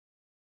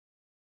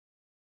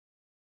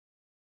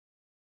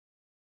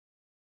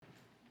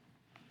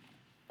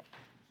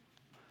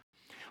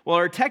Well,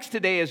 our text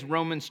today is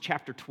Romans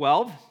chapter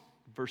 12,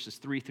 verses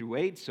 3 through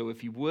 8. So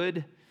if you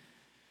would,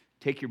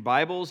 take your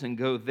Bibles and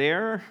go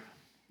there.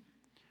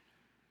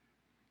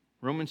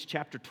 Romans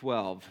chapter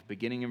 12,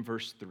 beginning in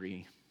verse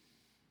 3.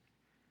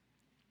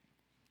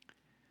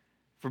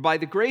 For by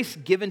the grace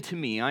given to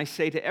me, I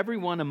say to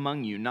everyone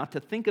among you not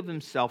to think of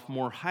himself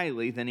more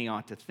highly than he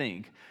ought to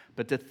think,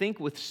 but to think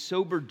with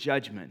sober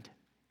judgment,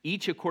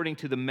 each according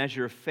to the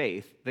measure of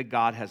faith that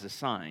God has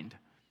assigned.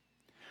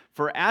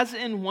 For as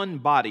in one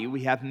body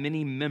we have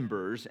many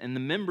members, and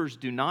the members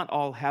do not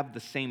all have the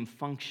same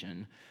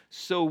function,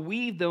 so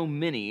we, though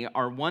many,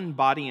 are one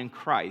body in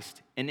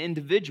Christ, and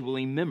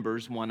individually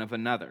members one of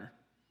another.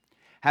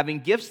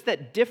 Having gifts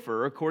that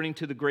differ according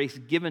to the grace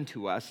given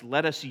to us,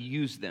 let us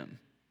use them.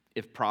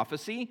 If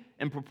prophecy,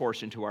 in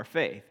proportion to our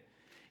faith.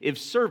 If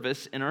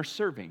service, in our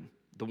serving.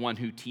 The one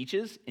who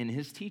teaches, in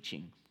his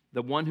teaching.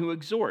 The one who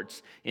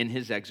exhorts, in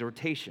his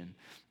exhortation.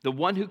 The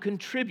one who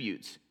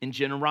contributes, in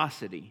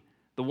generosity.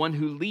 The one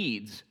who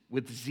leads,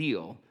 with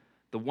zeal.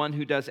 The one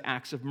who does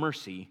acts of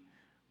mercy,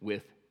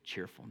 with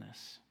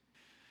cheerfulness.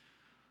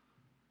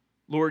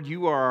 Lord,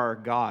 you are our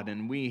God,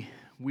 and we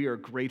are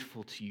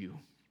grateful to you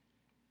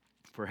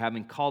for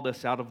having called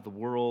us out of the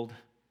world,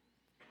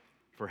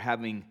 for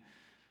having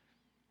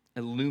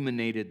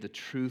illuminated the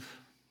truth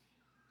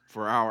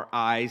for our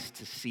eyes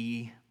to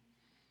see,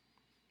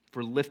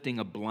 for lifting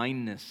a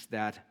blindness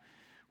that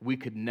we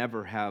could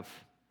never have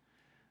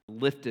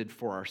lifted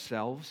for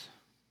ourselves,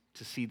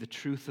 to see the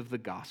truth of the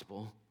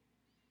gospel,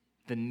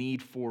 the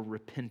need for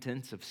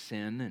repentance of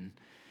sin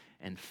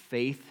and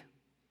faith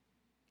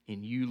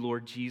in you,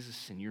 Lord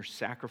Jesus, and your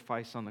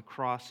sacrifice on the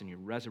cross and your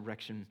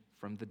resurrection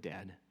from the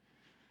dead.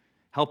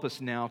 Help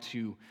us now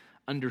to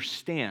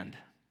understand,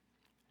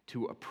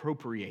 to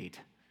appropriate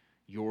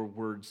your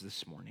words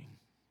this morning.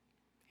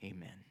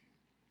 Amen.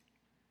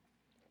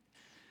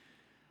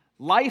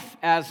 Life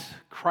as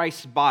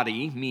Christ's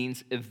body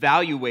means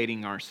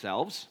evaluating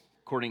ourselves,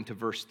 according to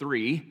verse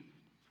 3,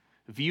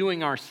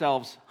 viewing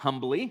ourselves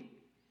humbly,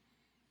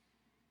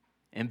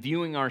 and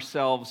viewing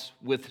ourselves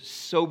with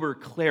sober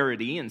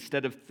clarity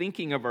instead of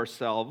thinking of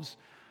ourselves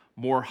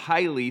more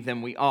highly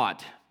than we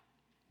ought,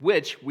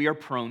 which we are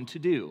prone to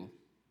do.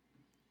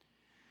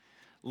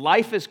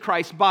 Life as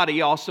Christ's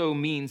body also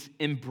means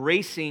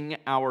embracing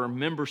our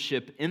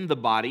membership in the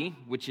body,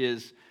 which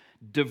is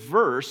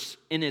diverse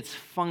in its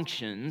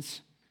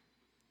functions,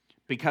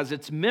 because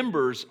its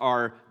members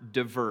are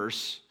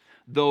diverse,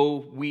 though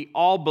we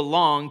all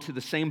belong to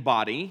the same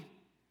body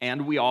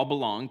and we all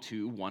belong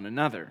to one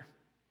another.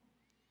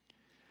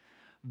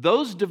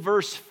 Those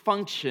diverse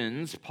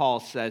functions,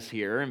 Paul says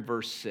here in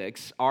verse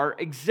 6, are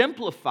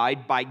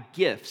exemplified by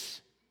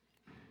gifts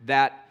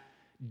that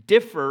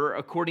differ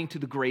according to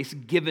the grace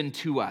given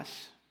to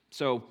us.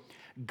 So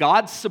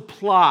God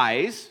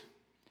supplies,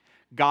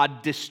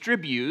 God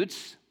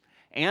distributes,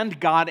 and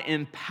God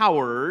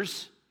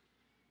empowers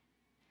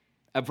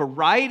a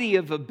variety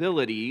of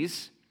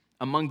abilities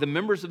among the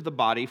members of the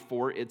body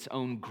for its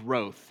own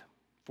growth,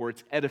 for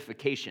its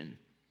edification.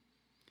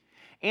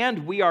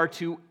 And we are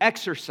to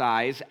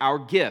exercise our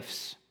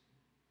gifts.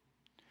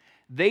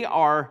 They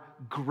are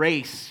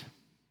grace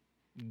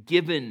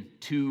given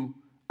to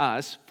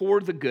us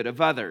for the good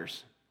of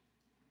others.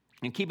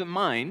 And keep in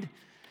mind,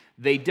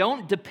 they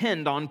don't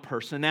depend on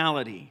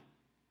personality.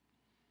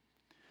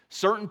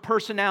 Certain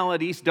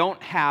personalities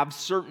don't have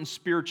certain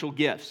spiritual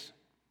gifts.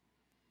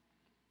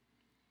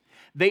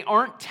 They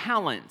aren't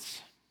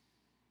talents.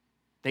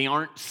 They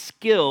aren't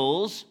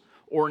skills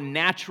or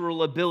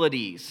natural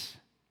abilities.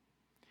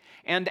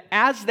 And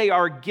as they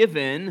are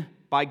given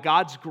by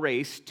God's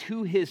grace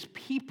to His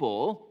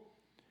people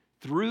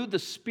through the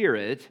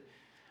Spirit,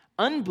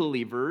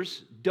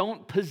 unbelievers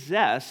don't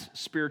possess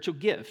spiritual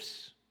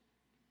gifts.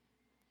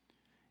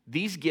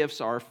 These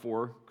gifts are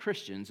for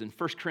Christians. In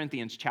 1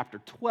 Corinthians chapter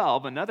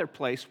 12, another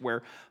place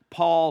where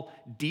Paul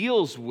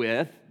deals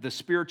with the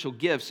spiritual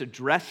gifts,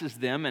 addresses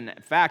them, and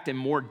in fact, in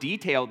more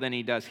detail than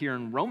he does here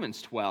in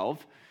Romans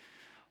 12,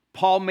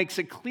 Paul makes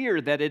it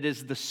clear that it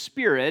is the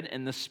Spirit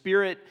and the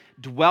Spirit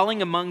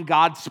dwelling among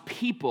God's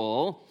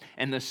people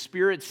and the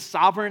Spirit's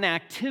sovereign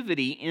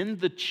activity in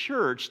the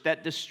church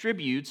that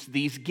distributes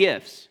these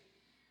gifts.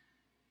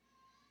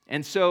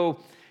 And so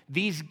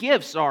these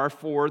gifts are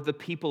for the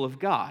people of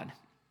God.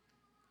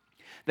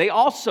 They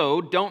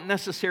also don't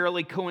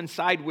necessarily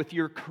coincide with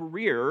your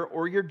career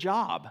or your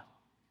job.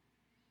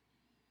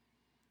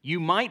 You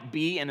might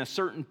be in a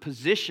certain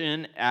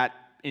position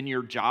in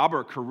your job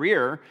or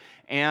career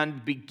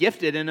and be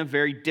gifted in a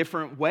very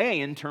different way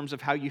in terms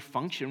of how you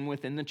function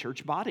within the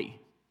church body.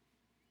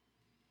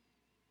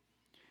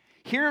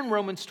 Here in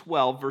Romans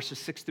 12, verses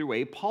 6 through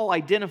 8, Paul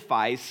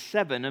identifies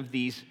 7 of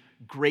these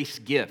grace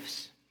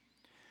gifts.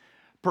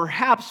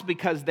 Perhaps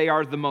because they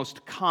are the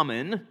most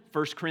common.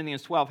 1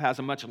 Corinthians 12 has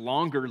a much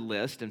longer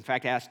list. In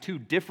fact, it has 2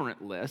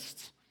 different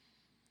lists.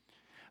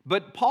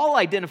 But Paul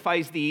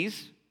identifies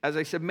these, as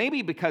I said,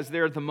 maybe because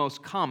they're the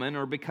most common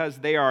or because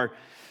they are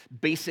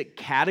basic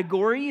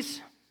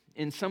categories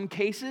in some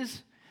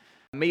cases.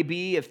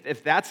 Maybe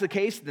if that's the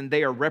case, then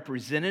they are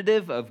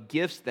representative of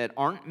gifts that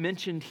aren't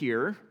mentioned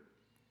here.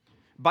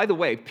 By the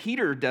way,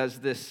 Peter does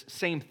this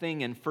same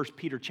thing in 1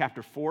 Peter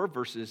chapter 4,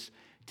 verses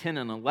 10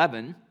 and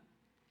 11.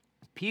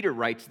 Peter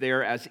writes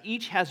there, as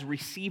each has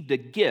received a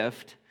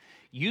gift,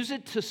 use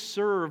it to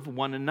serve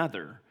one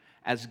another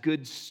as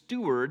good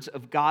stewards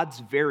of God's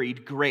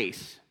varied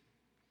grace.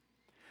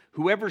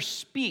 Whoever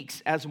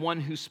speaks as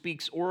one who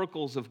speaks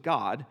oracles of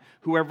God,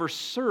 whoever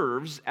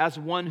serves as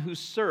one who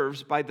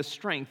serves by the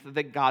strength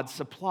that God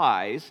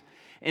supplies,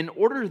 in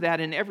order that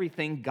in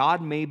everything God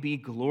may be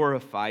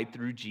glorified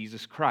through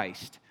Jesus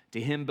Christ.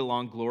 To him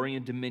belong glory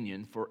and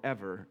dominion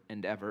forever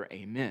and ever.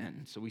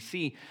 Amen. So we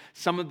see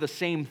some of the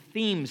same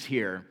themes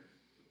here.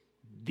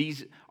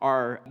 These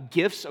are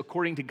gifts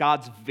according to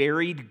God's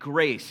varied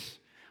grace.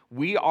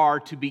 We are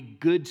to be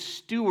good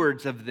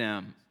stewards of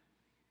them.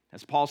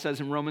 As Paul says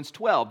in Romans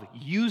 12,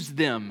 use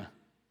them.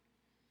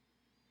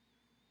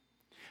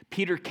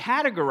 Peter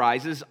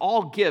categorizes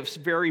all gifts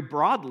very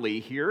broadly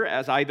here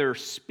as either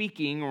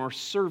speaking or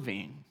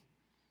serving.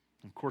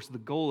 Of course, the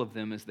goal of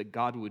them is that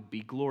God would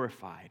be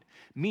glorified,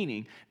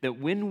 meaning that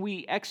when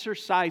we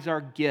exercise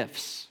our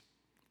gifts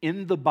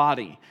in the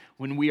body,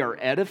 when we are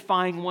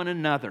edifying one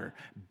another,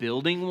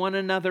 building one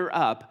another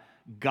up,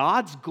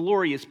 God's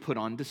glory is put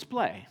on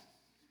display.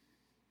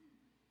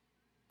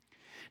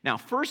 Now,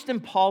 first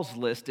in Paul's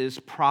list is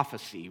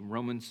prophecy,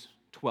 Romans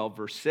 12,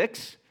 verse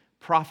 6,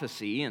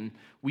 prophecy. And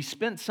we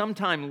spent some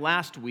time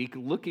last week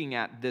looking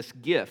at this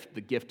gift,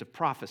 the gift of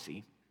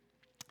prophecy.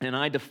 And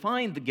I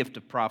defined the gift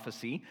of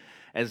prophecy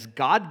as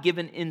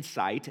God-given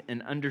insight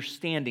and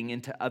understanding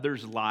into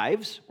others'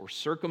 lives or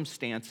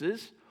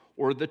circumstances,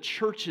 or the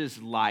church's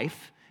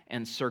life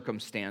and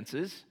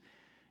circumstances,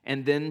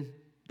 and then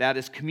that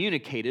is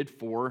communicated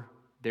for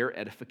their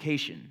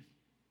edification.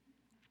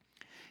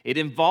 It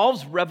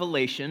involves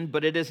revelation,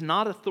 but it is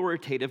not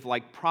authoritative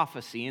like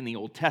prophecy in the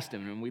Old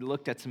Testament. And we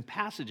looked at some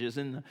passages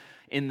in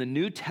the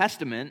New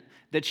Testament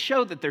that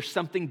show that there's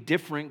something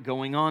different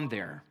going on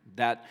there.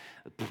 That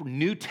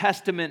New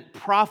Testament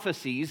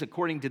prophecies,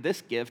 according to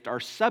this gift, are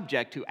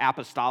subject to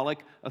apostolic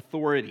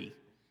authority.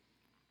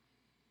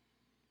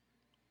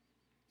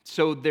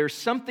 So there's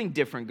something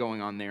different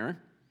going on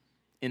there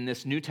in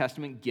this New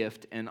Testament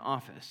gift and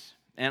office.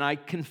 And I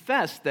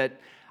confess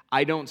that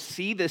I don't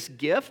see this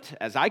gift,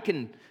 as I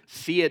can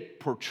see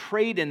it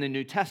portrayed in the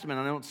New Testament,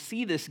 I don't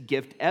see this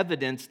gift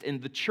evidenced in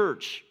the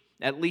church,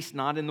 at least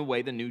not in the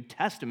way the New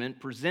Testament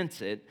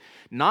presents it,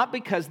 not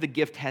because the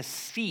gift has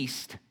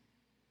ceased,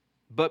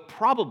 but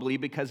probably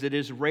because it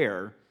is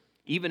rare,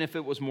 even if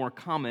it was more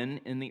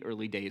common in the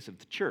early days of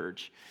the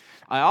church.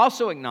 I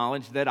also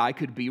acknowledge that I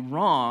could be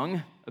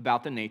wrong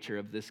about the nature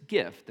of this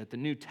gift, that the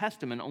New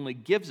Testament only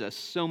gives us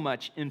so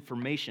much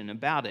information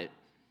about it.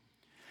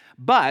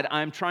 But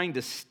I'm trying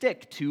to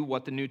stick to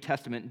what the New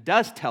Testament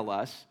does tell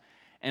us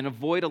and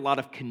avoid a lot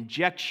of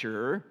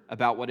conjecture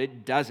about what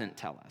it doesn't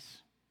tell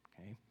us.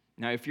 Okay?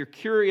 Now, if you're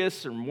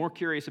curious or more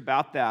curious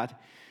about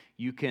that,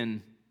 you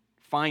can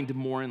find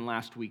more in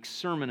last week's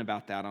sermon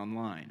about that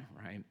online,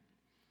 right?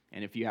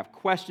 And if you have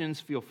questions,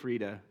 feel free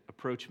to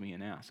approach me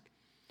and ask.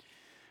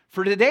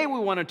 For today, we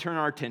want to turn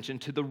our attention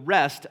to the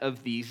rest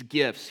of these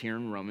gifts here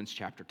in Romans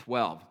chapter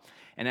 12.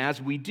 And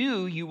as we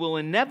do, you will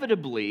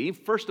inevitably,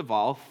 first of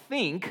all,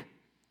 think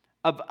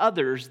of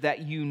others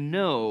that you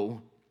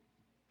know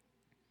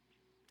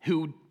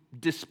who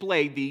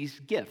display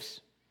these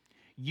gifts.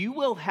 You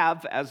will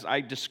have, as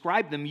I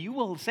describe them, you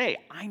will say,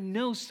 I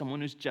know someone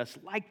who's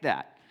just like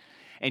that.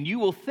 And you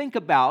will think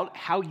about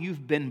how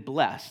you've been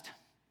blessed,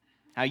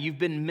 how you've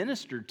been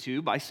ministered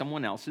to by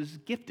someone else's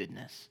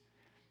giftedness.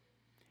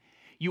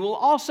 You will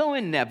also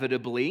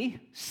inevitably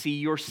see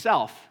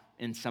yourself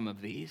in some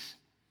of these.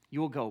 You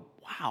will go,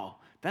 wow,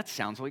 that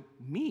sounds like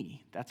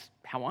me. That's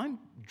how I'm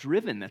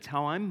driven. That's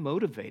how I'm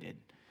motivated.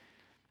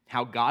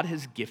 How God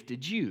has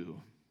gifted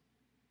you.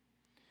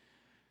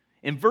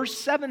 In verse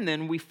 7,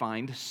 then, we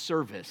find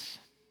service.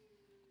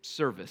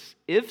 Service.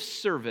 If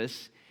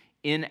service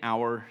in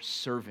our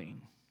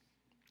serving.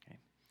 Okay.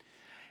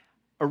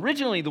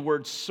 Originally, the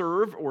word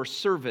serve or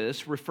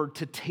service referred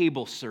to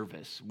table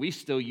service. We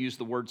still use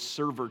the word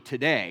server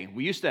today.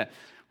 We used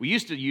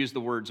to use the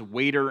words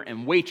waiter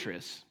and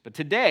waitress, but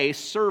today,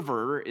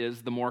 server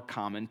is the more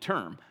common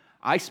term.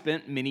 I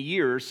spent many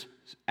years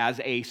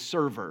as a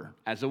server,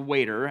 as a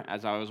waiter,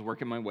 as I was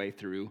working my way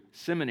through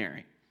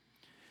seminary.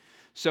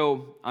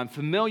 So I'm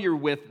familiar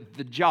with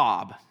the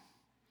job,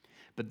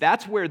 but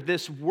that's where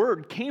this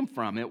word came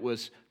from. It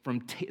was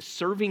from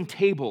serving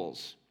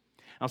tables.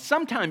 Now,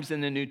 sometimes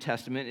in the New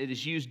Testament, it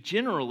is used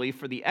generally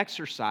for the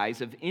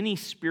exercise of any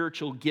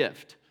spiritual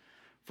gift.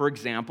 For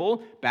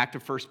example, back to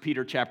 1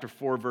 Peter chapter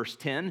 4, verse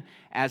 10,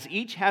 as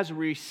each has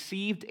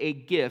received a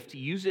gift,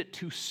 use it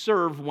to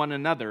serve one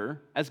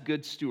another as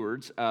good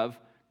stewards of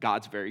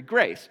God's very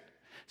grace.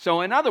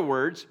 So in other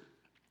words,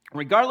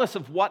 regardless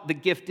of what the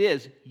gift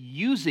is,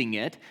 using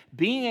it,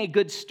 being a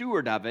good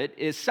steward of it,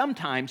 is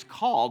sometimes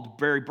called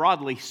very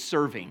broadly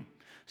serving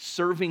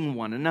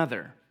one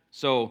another.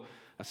 So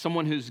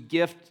someone whose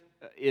gift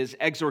is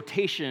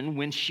exhortation.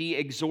 When she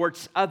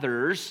exhorts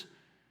others,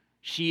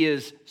 she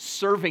is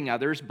serving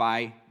others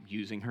by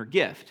using her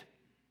gift.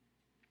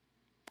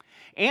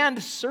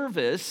 And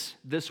service,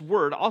 this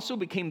word, also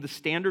became the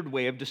standard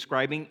way of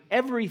describing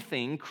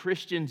everything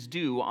Christians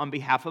do on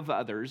behalf of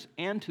others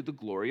and to the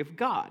glory of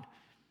God.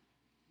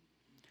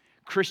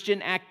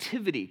 Christian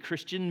activity,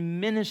 Christian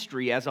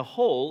ministry as a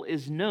whole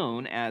is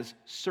known as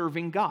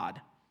serving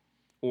God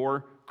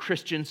or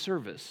Christian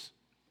service.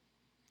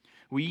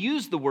 We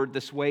use the word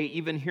this way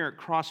even here at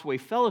Crossway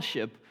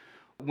Fellowship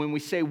when we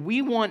say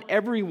we want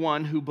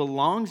everyone who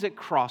belongs at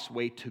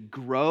Crossway to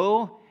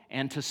grow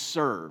and to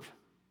serve.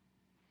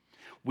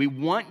 We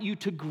want you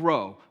to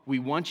grow. We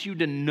want you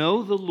to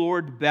know the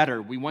Lord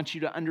better. We want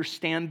you to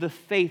understand the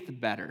faith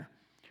better.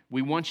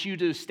 We want you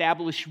to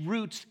establish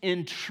roots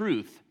in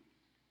truth.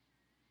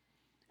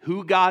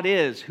 Who God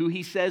is, who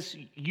He says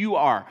you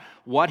are,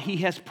 what He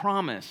has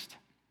promised.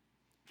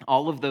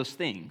 All of those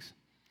things.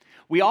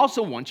 We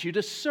also want you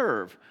to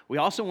serve. We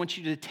also want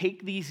you to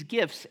take these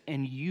gifts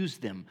and use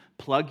them.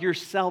 Plug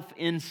yourself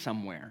in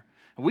somewhere.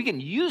 We can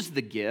use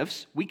the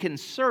gifts. We can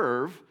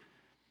serve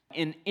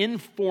in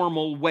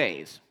informal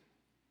ways.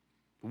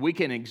 We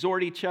can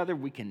exhort each other,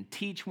 we can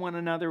teach one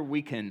another,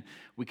 we can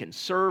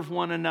serve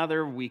one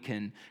another, we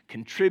can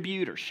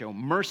contribute or show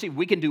mercy.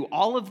 We can do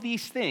all of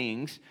these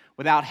things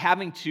without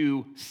having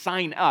to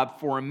sign up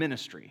for a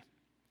ministry.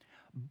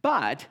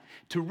 But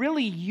to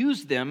really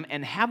use them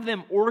and have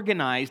them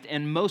organized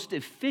and most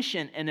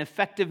efficient and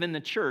effective in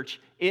the church,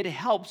 it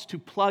helps to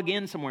plug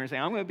in somewhere and say,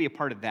 I'm going to be a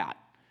part of that.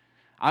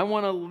 I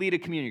want to lead a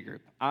community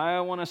group. I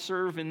want to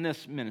serve in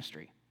this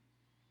ministry.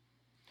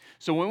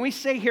 So when we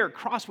say here at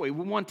Crossway,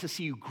 we want to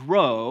see you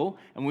grow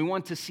and we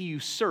want to see you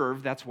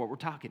serve, that's what we're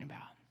talking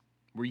about.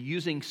 We're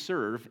using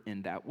serve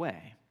in that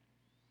way.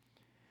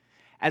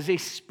 As a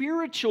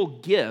spiritual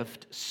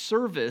gift,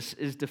 service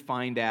is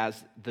defined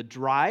as the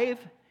drive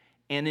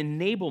and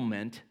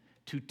enablement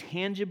to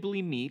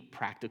tangibly meet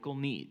practical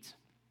needs.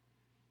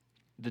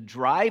 The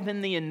drive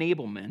and the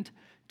enablement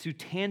to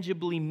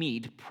tangibly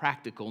meet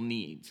practical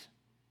needs.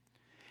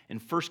 In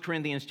 1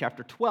 Corinthians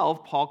chapter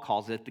 12, Paul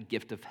calls it the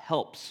gift of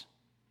helps.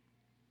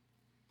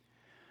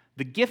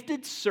 The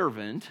gifted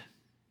servant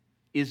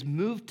is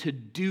moved to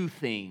do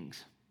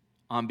things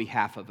on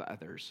behalf of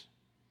others,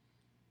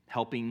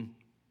 helping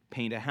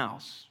paint a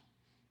house,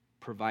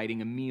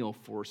 providing a meal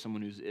for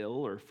someone who's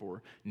ill or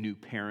for new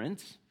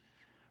parents,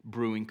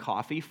 brewing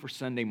coffee for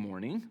Sunday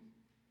morning,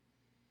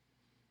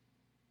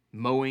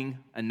 mowing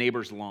a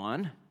neighbor's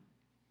lawn,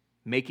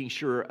 making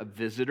sure a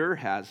visitor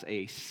has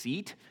a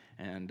seat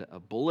and a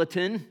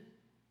bulletin.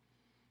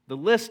 The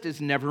list is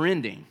never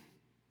ending.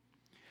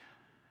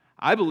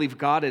 I believe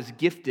God has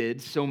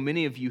gifted so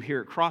many of you here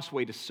at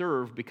Crossway to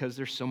serve because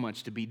there's so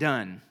much to be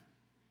done.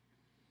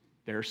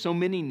 There are so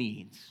many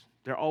needs.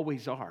 There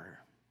always are.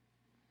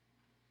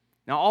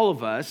 Now, all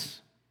of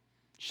us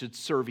should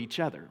serve each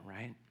other,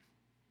 right?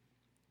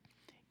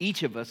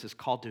 Each of us is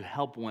called to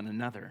help one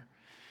another.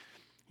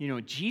 You know,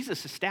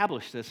 Jesus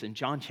established this in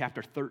John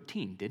chapter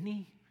 13, didn't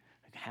He?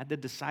 Had the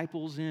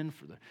disciples in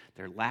for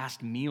their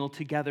last meal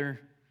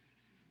together,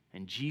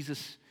 and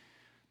Jesus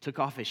took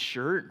off his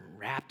shirt and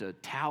wrapped a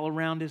towel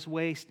around his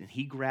waist, and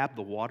he grabbed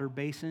the water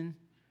basin,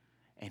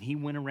 and he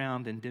went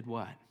around and did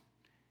what?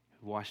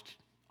 He washed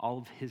all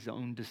of his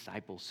own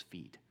disciples'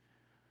 feet.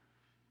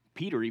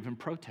 Peter even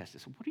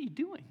protested. What are you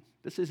doing?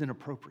 This isn't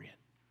appropriate.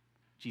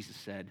 Jesus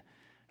said,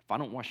 if I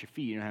don't wash your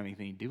feet, you don't have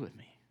anything to do with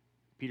me.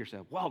 Peter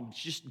said, well,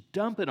 just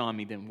dump it on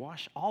me, then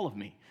wash all of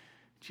me.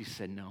 Jesus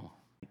said, no,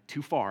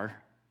 too far,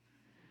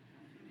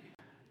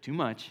 too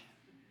much.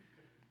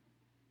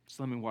 Just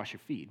let me wash your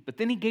feet. But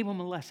then he gave him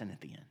a lesson at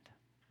the end.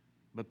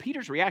 But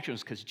Peter's reaction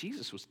was because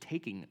Jesus was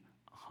taking a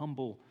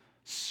humble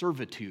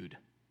servitude,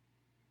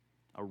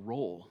 a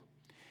role.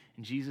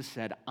 And Jesus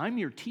said, I'm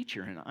your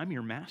teacher and I'm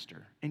your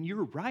master. And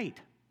you're right.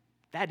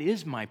 That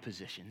is my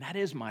position. That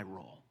is my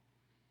role.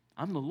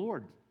 I'm the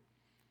Lord.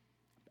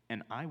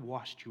 And I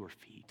washed your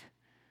feet.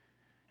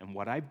 And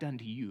what I've done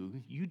to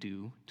you, you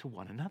do to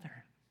one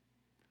another.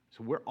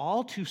 So we're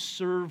all to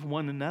serve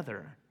one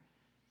another.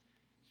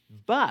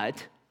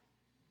 But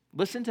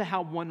listen to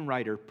how one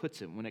writer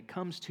puts it when it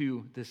comes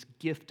to this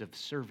gift of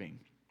serving.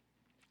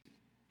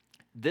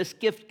 This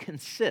gift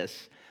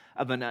consists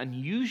of an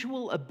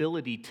unusual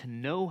ability to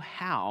know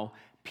how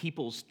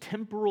people's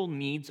temporal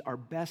needs are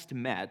best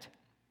met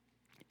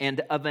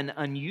and of an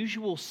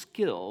unusual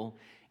skill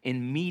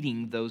in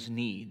meeting those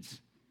needs.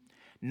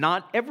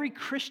 Not every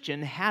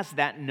Christian has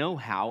that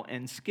know-how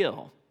and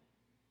skill.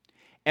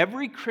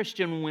 Every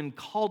Christian, when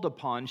called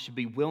upon, should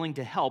be willing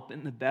to help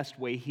in the best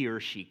way he or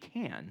she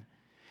can.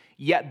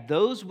 Yet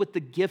those with the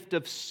gift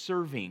of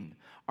serving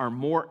are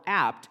more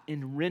apt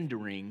in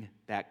rendering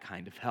that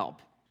kind of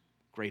help.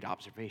 Great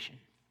observation.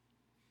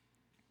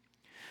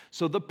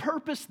 So the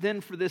purpose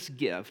then for this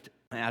gift,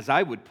 as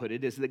I would put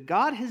it, is that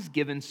God has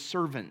given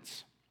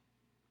servants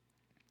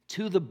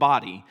to the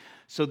body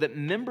so that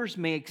members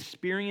may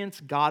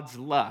experience God's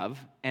love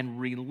and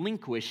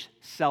relinquish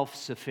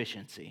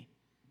self-sufficiency.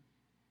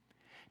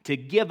 to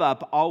give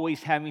up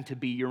always having to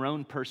be your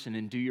own person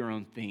and do your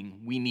own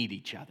thing. We need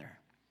each other.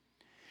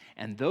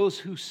 And those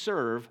who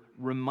serve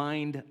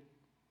remind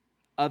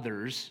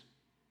others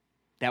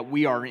that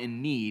we are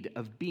in need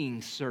of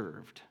being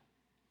served.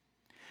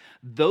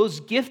 Those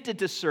gifted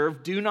to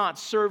serve do not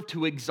serve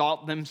to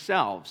exalt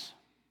themselves.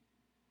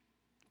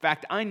 In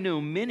fact, I know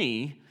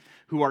many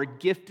who are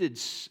gifted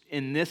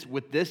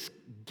with this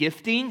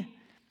gifting,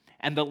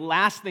 and the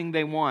last thing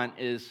they want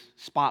is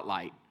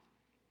spotlight.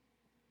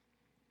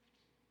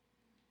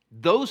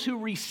 Those who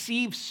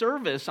receive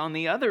service on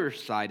the other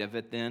side of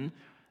it, then,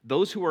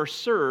 those who are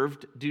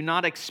served do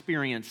not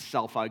experience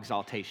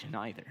self-exaltation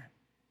either.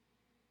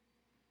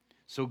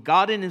 So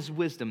God in His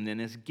wisdom then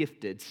has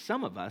gifted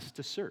some of us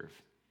to serve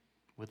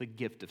with a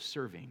gift of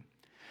serving.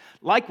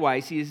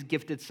 Likewise, He has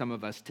gifted some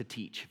of us to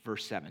teach.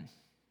 Verse 7.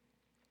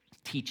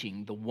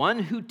 Teaching. The one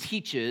who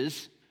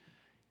teaches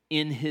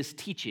in his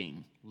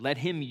teaching, let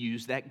him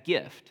use that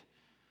gift.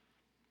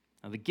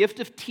 Now, the gift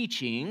of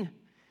teaching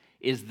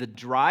is the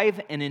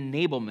drive and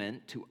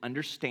enablement to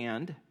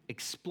understand,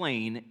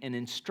 explain, and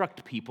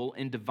instruct people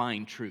in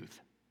divine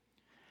truth.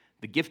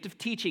 The gift of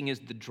teaching is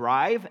the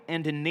drive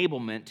and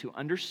enablement to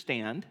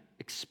understand,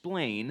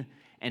 explain,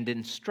 and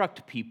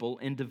instruct people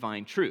in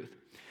divine truth.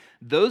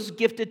 Those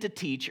gifted to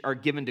teach are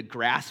given to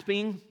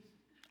grasping,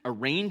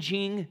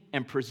 arranging,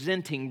 and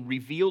presenting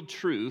revealed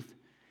truth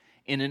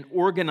in an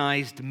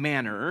organized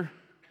manner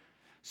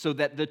so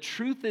that the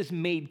truth is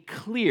made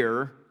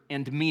clear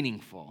and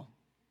meaningful.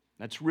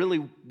 That's really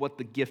what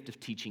the gift of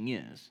teaching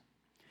is.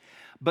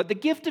 But the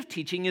gift of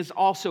teaching is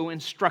also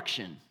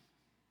instruction.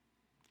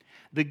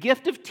 The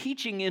gift of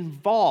teaching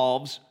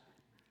involves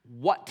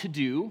what to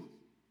do,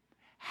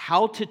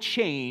 how to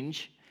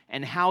change,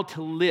 and how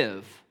to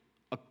live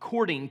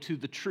according to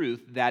the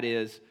truth that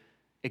is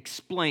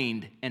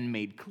explained and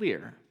made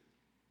clear.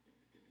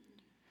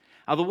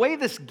 Now, the way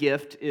this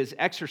gift is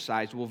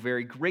exercised will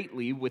vary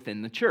greatly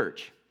within the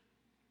church.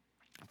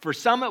 For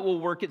some, it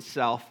will work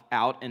itself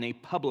out in a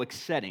public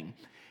setting,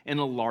 in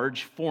a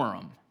large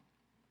forum.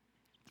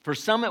 For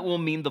some, it will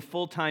mean the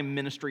full-time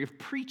ministry of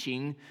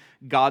preaching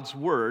God's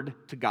word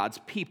to God's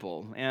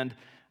people. And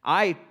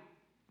I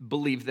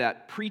believe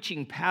that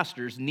preaching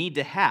pastors need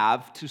to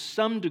have, to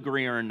some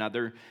degree or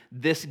another,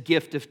 this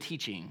gift of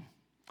teaching.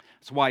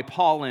 That's why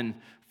Paul in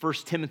 1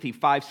 Timothy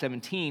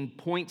 5:17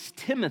 points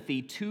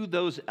Timothy to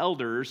those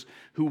elders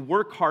who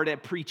work hard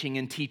at preaching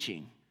and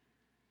teaching.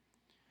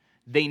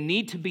 They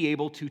need to be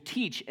able to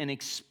teach and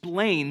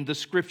explain the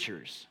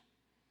Scriptures.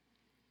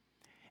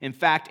 In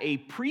fact, a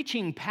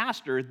preaching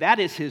pastor, that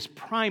is his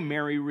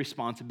primary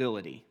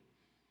responsibility,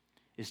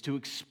 is to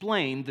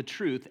explain the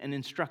truth and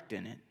instruct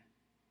in it.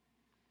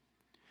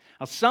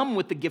 Now, some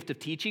with the gift of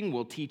teaching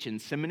will teach in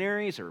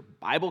seminaries or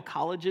Bible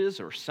colleges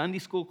or Sunday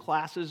school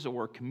classes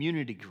or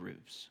community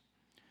groups.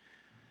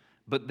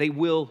 But they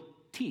will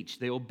teach,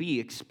 they will be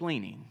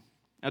explaining.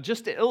 Now,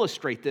 just to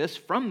illustrate this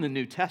from the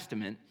New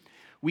Testament,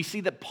 we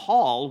see that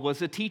Paul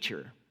was a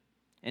teacher.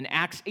 In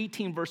Acts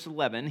 18, verse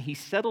 11, he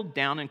settled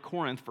down in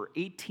Corinth for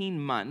 18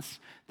 months,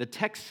 the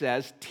text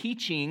says,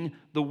 teaching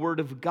the word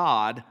of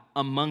God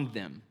among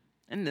them.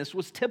 And this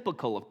was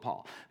typical of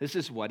Paul. This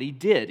is what he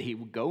did. He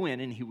would go in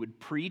and he would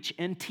preach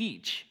and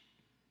teach.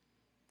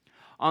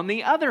 On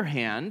the other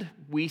hand,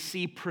 we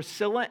see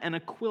Priscilla and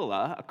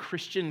Aquila, a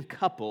Christian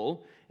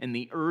couple in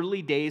the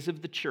early days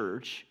of the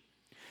church.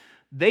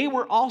 They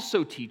were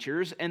also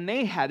teachers, and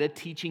they had a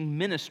teaching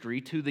ministry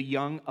to the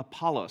young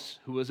Apollos,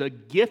 who was a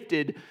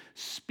gifted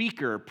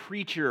speaker,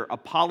 preacher,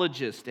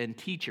 apologist, and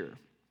teacher.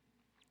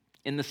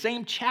 In the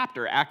same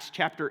chapter, Acts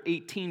chapter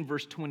 18,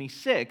 verse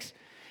 26,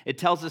 it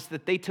tells us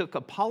that they took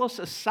Apollos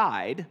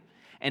aside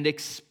and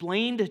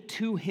explained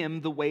to him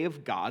the way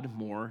of God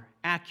more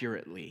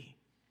accurately.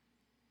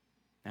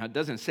 Now, it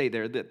doesn't say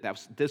there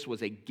that this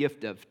was a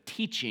gift of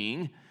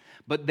teaching,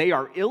 but they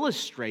are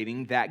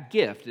illustrating that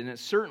gift, and it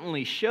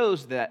certainly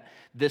shows that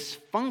this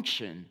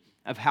function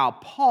of how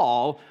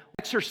Paul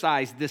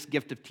exercised this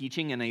gift of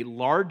teaching in a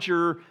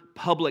larger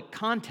public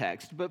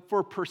context, but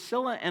for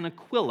Priscilla and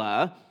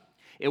Aquila,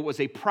 it was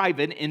a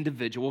private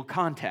individual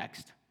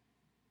context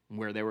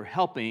where they were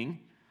helping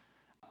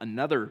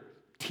another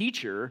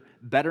teacher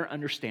better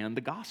understand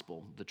the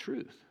gospel, the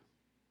truth.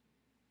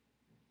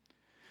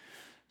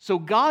 So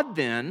God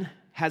then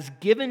has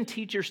given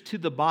teachers to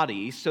the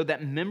body so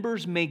that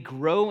members may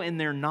grow in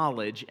their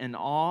knowledge and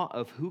awe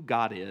of who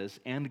God is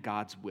and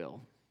God's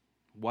will,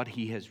 what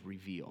He has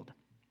revealed.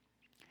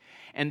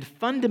 And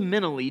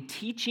fundamentally,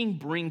 teaching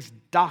brings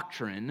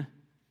doctrine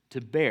to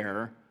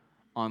bear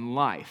on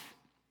life.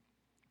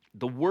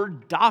 The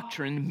word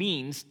doctrine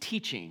means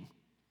teaching.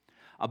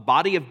 A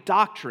body of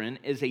doctrine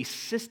is a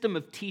system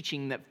of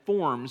teaching that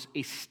forms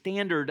a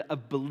standard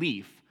of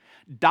belief.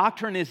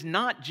 Doctrine is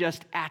not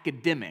just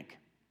academic.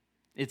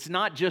 It's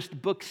not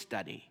just book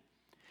study.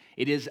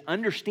 It is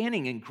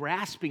understanding and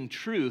grasping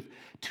truth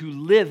to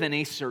live in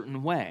a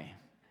certain way.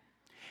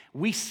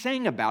 We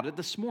sang about it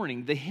this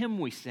morning, the hymn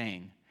we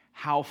sang,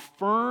 "How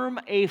firm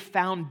a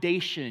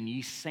foundation,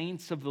 ye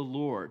saints of the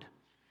Lord,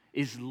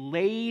 is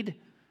laid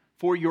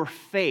for your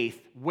faith,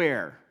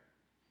 where?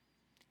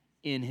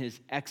 In his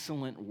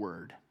excellent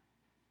word.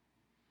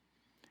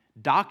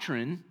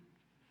 Doctrine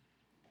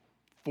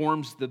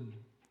forms the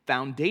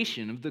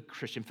foundation of the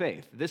Christian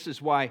faith. This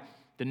is why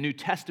the New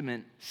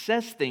Testament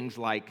says things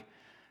like,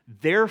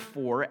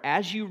 therefore,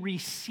 as you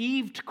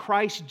received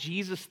Christ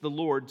Jesus the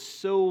Lord,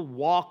 so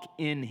walk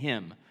in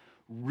him,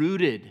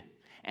 rooted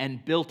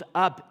and built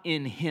up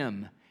in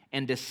him,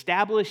 and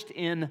established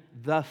in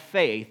the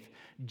faith,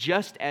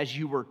 just as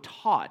you were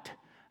taught,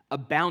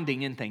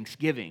 abounding in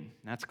thanksgiving.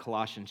 That's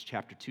Colossians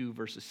chapter 2,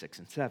 verses 6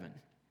 and 7.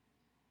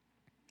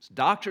 So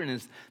doctrine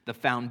is the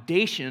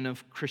foundation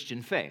of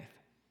Christian faith.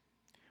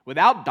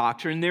 Without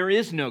doctrine, there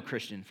is no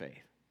Christian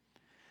faith.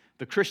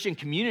 The Christian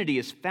community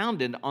is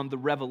founded on the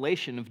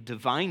revelation of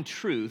divine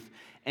truth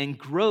and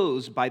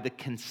grows by the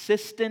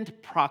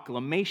consistent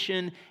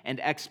proclamation and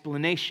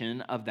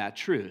explanation of that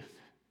truth.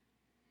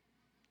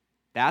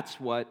 That's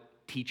what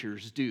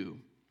teachers do.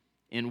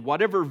 In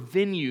whatever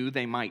venue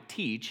they might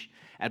teach,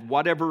 at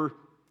whatever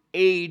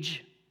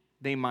age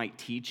they might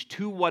teach,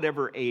 to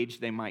whatever age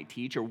they might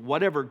teach, or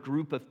whatever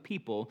group of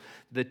people,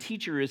 the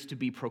teacher is to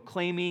be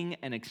proclaiming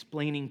and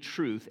explaining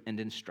truth and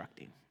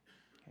instructing.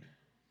 Okay.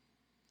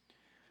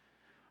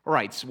 All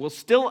right, so well,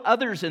 still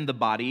others in the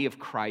body of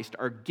Christ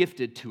are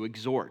gifted to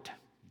exhort.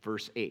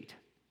 Verse 8.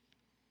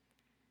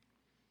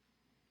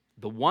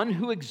 The one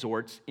who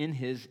exhorts in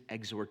his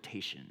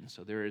exhortation.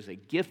 So there is a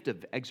gift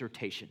of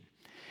exhortation.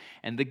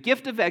 And the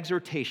gift of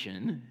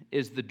exhortation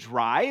is the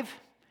drive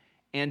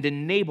and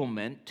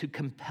enablement to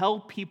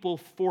compel people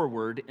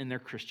forward in their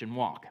Christian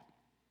walk.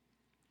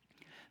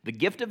 The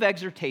gift of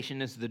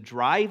exhortation is the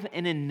drive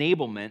and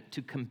enablement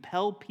to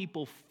compel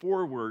people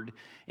forward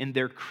in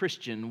their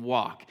Christian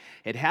walk.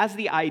 It has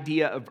the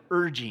idea of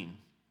urging,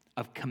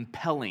 of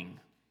compelling.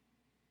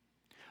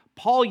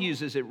 Paul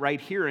uses it right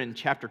here in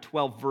chapter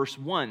 12, verse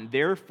 1.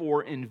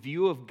 Therefore, in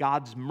view of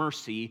God's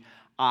mercy,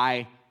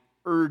 I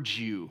urge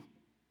you.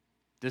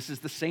 This is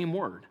the same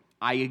word.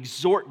 I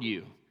exhort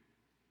you.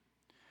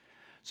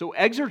 So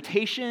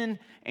exhortation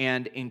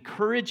and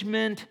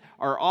encouragement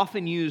are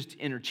often used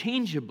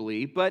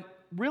interchangeably, but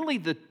really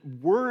the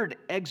word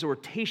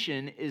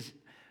exhortation is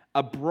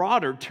a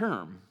broader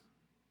term.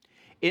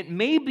 It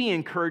may be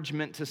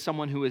encouragement to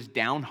someone who is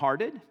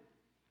downhearted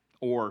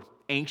or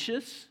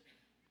anxious.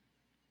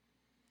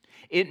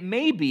 It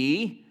may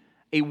be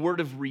a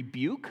word of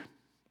rebuke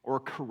or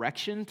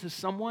correction to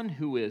someone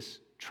who is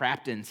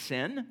trapped in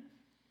sin.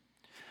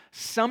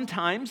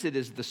 Sometimes it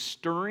is the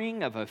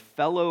stirring of a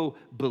fellow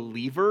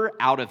believer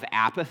out of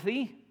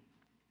apathy,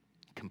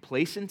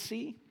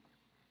 complacency.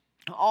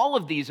 All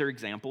of these are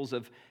examples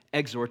of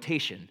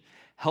exhortation,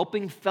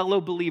 helping fellow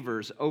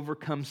believers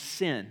overcome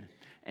sin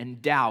and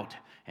doubt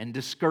and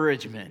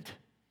discouragement,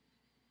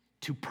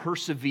 to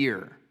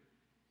persevere.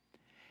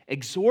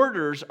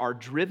 Exhorters are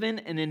driven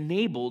and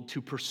enabled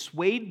to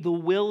persuade the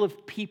will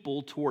of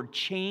people toward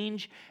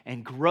change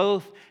and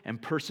growth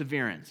and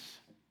perseverance.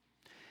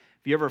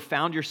 Have you ever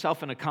found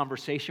yourself in a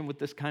conversation with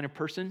this kind of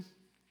person?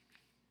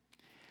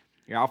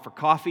 You're out for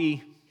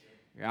coffee,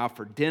 you're out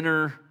for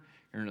dinner,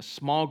 you're in a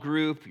small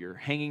group, you're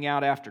hanging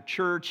out after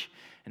church,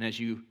 and as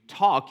you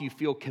talk, you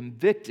feel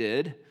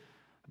convicted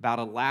about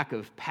a lack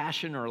of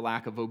passion or a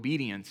lack of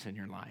obedience in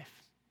your life.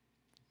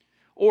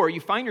 Or you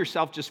find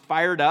yourself just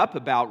fired up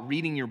about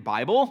reading your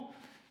Bible,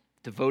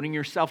 devoting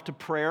yourself to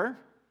prayer.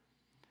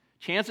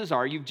 Chances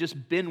are you've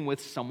just been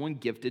with someone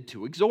gifted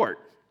to exhort.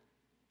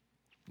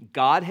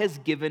 God has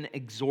given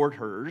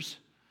exhorters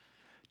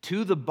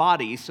to the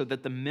body so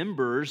that the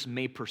members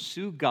may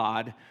pursue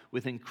God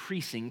with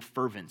increasing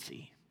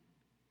fervency.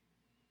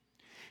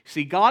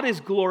 See, God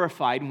is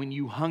glorified when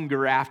you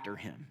hunger after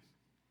him.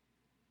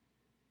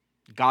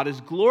 God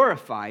is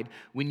glorified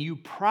when you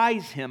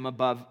prize him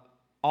above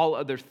all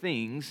other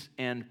things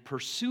and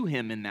pursue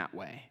him in that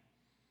way.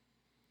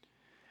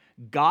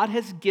 God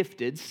has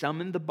gifted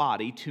some in the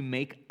body to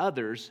make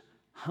others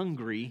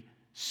hungry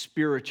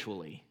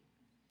spiritually,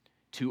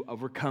 to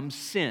overcome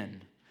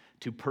sin,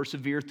 to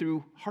persevere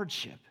through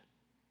hardship,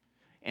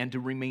 and to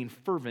remain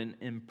fervent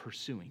in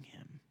pursuing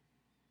him.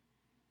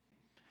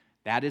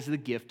 That is the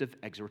gift of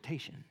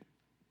exhortation.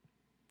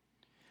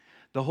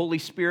 The Holy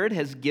Spirit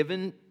has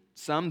given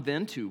some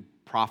then to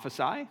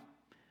prophesy,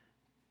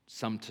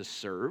 some to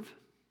serve,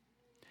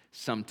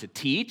 some to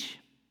teach,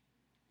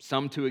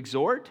 some to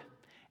exhort,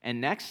 and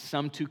next,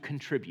 some to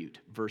contribute.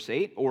 Verse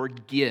 8, or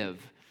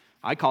give.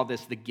 I call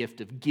this the gift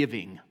of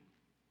giving.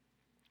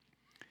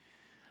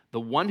 The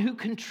one who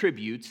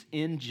contributes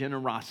in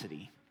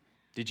generosity.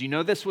 Did you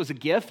know this was a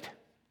gift?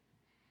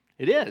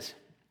 It is.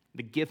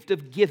 The gift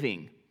of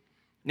giving.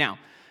 Now,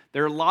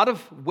 there are a lot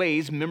of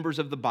ways members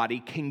of the body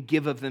can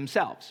give of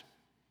themselves.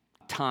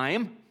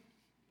 Time.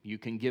 You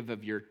can give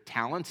of your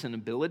talents and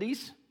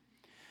abilities.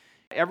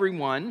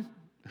 Everyone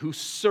who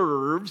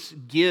serves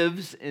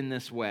gives in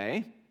this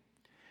way.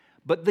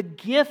 But the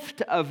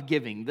gift of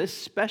giving, this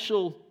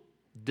special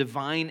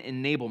divine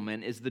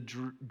enablement, is the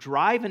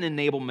drive and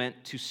enablement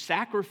to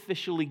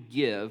sacrificially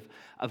give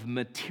of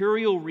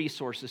material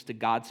resources to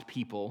God's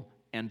people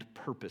and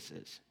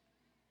purposes.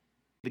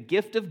 The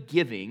gift of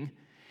giving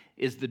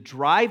is the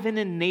drive and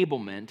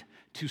enablement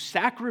to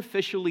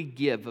sacrificially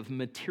give of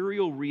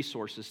material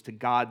resources to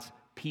God's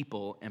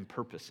people and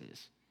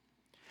purposes.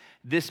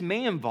 This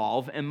may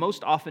involve, and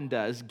most often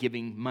does,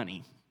 giving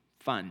money,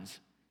 funds.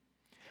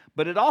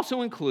 But it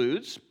also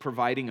includes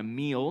providing a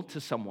meal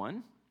to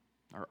someone,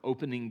 or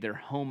opening their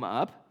home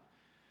up,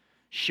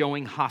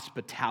 showing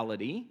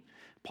hospitality.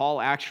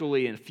 Paul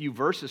actually, in a few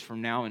verses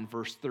from now, in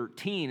verse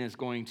 13, is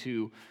going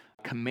to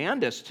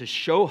command us to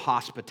show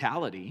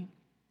hospitality.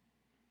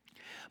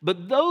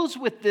 But those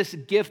with this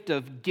gift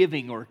of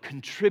giving or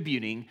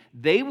contributing,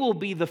 they will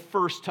be the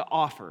first to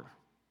offer.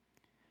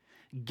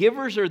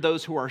 Givers are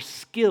those who are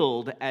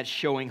skilled at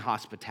showing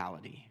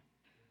hospitality.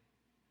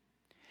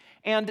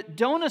 And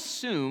don't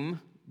assume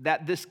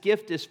that this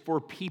gift is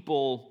for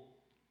people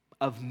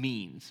of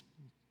means,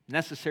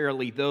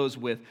 necessarily those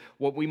with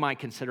what we might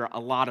consider a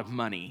lot of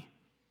money.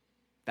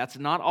 That's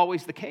not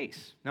always the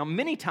case. Now,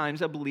 many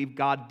times I believe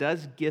God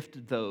does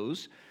gift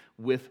those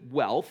with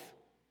wealth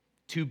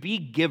to be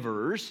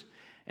givers,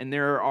 and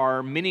there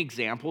are many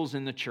examples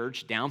in the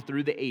church down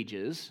through the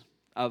ages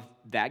of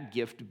that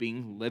gift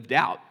being lived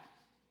out.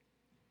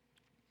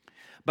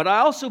 But I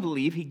also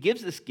believe he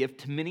gives this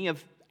gift to many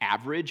of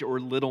average or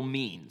little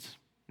means.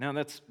 Now,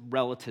 that's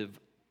relative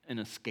in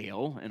a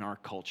scale in our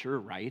culture,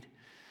 right?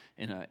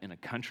 In a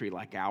country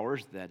like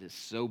ours that is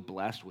so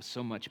blessed with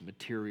so much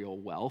material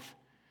wealth.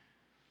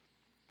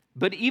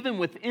 But even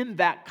within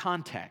that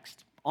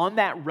context, on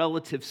that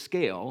relative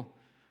scale,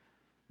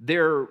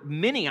 there are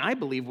many, I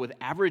believe, with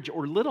average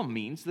or little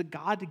means that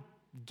God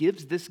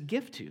gives this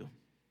gift to.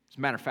 As a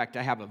matter of fact,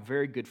 I have a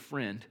very good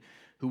friend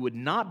who would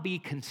not be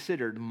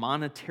considered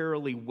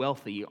monetarily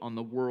wealthy on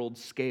the world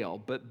scale,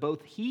 but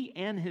both he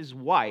and his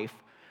wife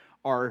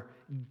are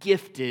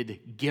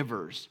gifted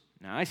givers.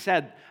 Now,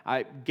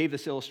 I gave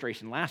this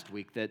illustration last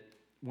week that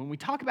when we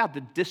talk about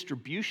the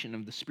distribution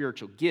of the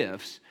spiritual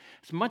gifts,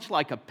 it's much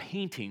like a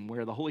painting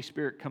where the Holy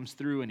Spirit comes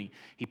through and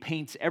he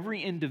paints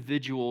every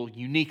individual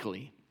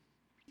uniquely.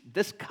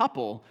 This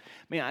couple,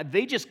 man,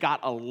 they just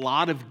got a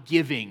lot of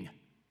giving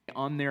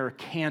on their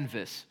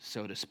canvas,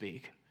 so to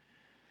speak.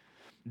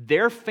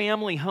 Their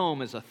family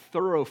home is a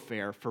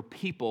thoroughfare for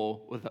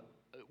people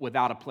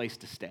without a place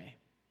to stay.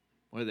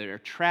 Whether they're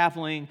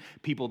traveling,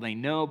 people they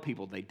know,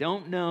 people they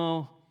don't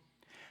know.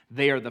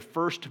 They are the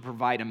first to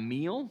provide a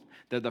meal.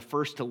 They're the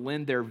first to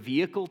lend their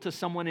vehicle to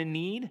someone in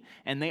need.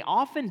 And they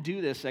often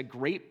do this at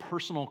great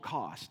personal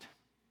cost.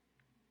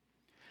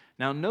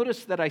 Now,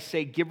 notice that I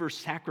say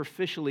givers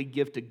sacrificially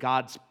give to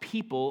God's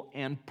people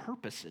and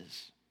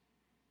purposes.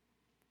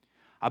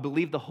 I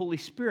believe the Holy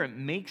Spirit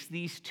makes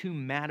these two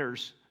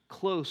matters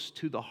close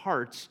to the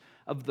hearts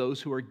of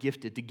those who are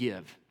gifted to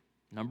give.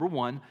 Number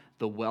one,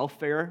 the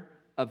welfare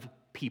of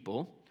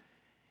people.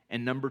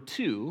 And number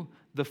two,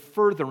 the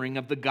furthering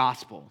of the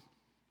gospel,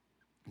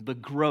 the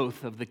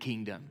growth of the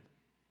kingdom.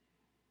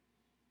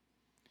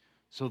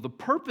 So the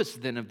purpose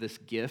then of this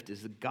gift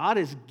is that God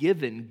has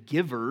given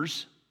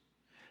givers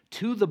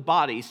to the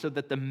body so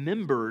that the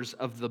members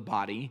of the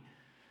body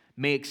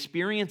may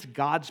experience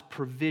God's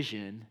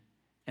provision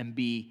and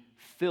be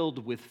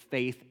filled with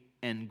faith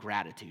and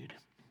gratitude.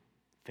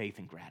 Faith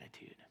and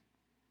gratitude.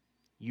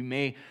 You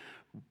may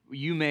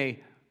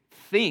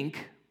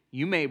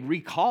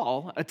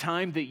recall a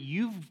time that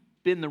you've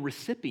been the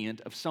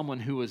recipient of someone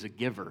who was a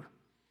giver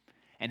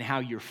and how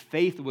your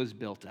faith was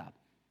built up,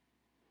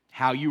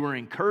 how you were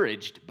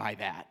encouraged by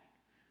that,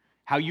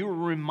 how you were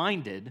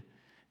reminded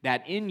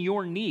that in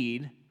your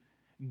need,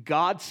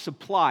 God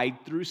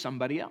supplied through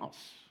somebody else,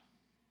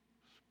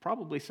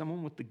 probably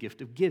someone with the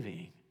gift of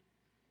giving.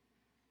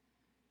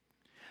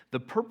 The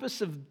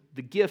purpose of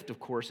the gift, of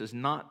course, is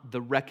not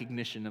the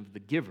recognition of the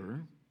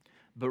giver,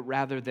 but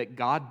rather that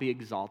God be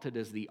exalted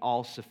as the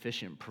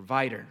all-sufficient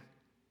provider.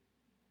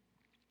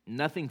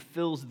 Nothing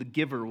fills the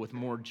giver with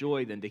more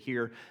joy than to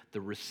hear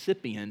the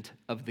recipient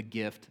of the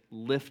gift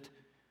lift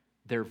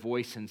their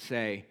voice and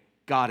say,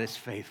 God is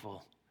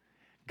faithful.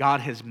 God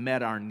has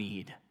met our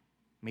need.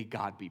 May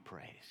God be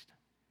praised.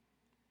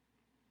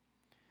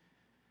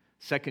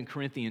 2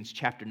 Corinthians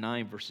chapter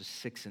 9, verses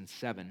 6 and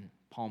 7,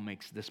 Paul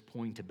makes this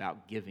point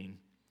about giving.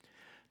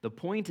 The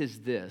point is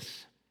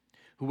this: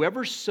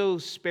 whoever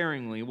sows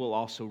sparingly will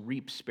also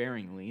reap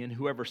sparingly, and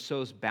whoever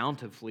sows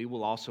bountifully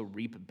will also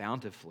reap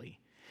bountifully.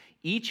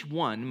 Each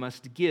one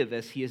must give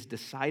as he has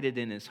decided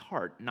in his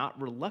heart,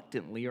 not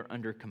reluctantly or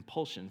under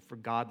compulsion, for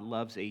God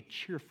loves a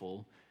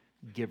cheerful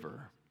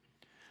giver.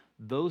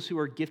 Those who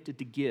are gifted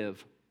to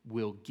give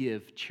will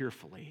give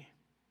cheerfully.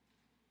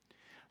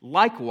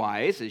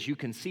 Likewise, as you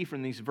can see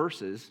from these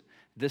verses,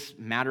 this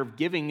matter of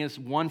giving is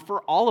one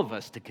for all of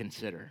us to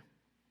consider.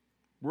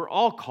 We're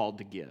all called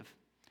to give.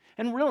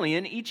 And really,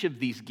 in each of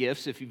these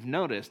gifts, if you've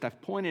noticed,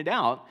 I've pointed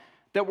out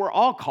that we're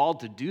all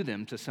called to do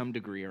them to some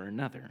degree or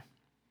another.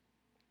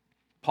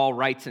 Paul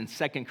writes in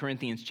 2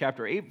 Corinthians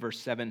chapter 8, verse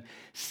 7,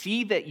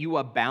 "See that you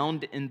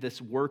abound in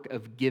this work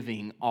of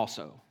giving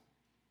also."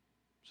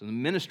 So the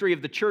ministry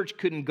of the church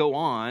couldn't go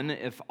on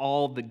if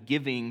all the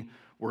giving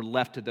were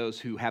left to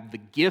those who have the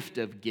gift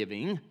of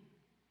giving.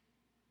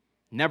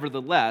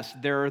 Nevertheless,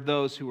 there are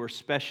those who are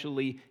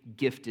specially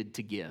gifted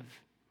to give.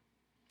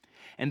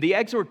 And the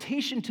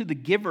exhortation to the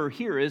giver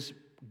here is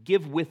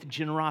give with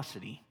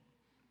generosity.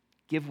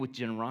 Give with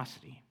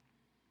generosity.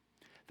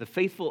 The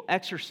faithful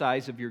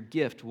exercise of your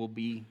gift will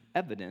be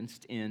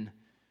evidenced in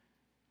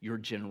your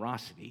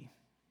generosity.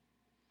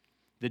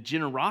 The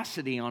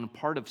generosity on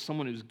part of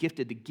someone who's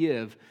gifted to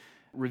give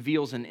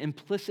reveals an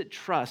implicit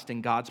trust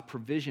in God's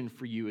provision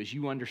for you as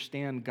you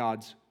understand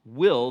God's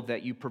will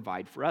that you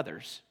provide for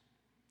others.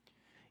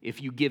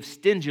 If you give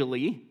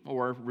stingily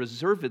or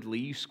reservedly,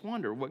 you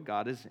squander what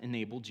God has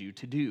enabled you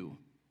to do.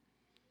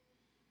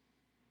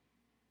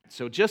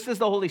 So just as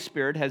the Holy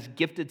Spirit has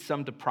gifted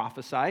some to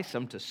prophesy,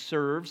 some to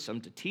serve, some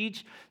to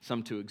teach,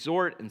 some to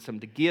exhort, and some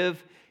to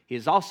give, He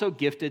has also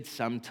gifted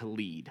some to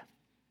lead.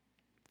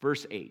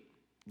 Verse 8,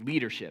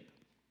 leadership.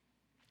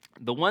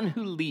 The one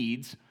who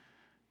leads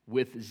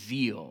with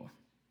zeal.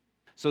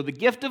 So the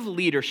gift of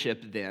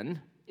leadership,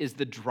 then, is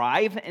the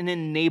drive and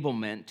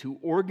enablement to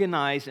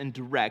organize and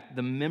direct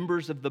the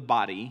members of the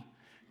body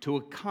to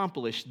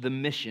accomplish the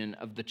mission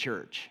of the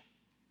church.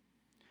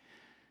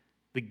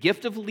 The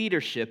gift of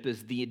leadership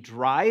is the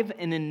drive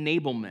and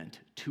enablement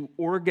to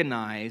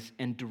organize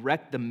and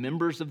direct the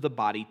members of the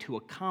body to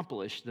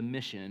accomplish the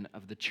mission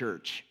of the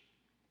church.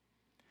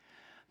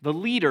 The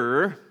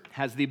leader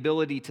has the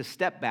ability to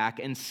step back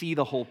and see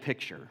the whole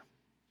picture.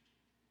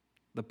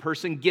 The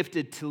person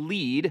gifted to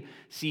lead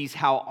sees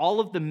how all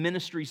of the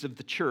ministries of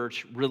the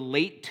church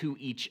relate to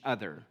each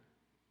other.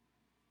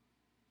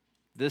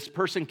 This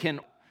person can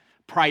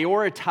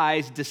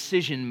prioritize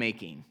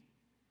decision-making.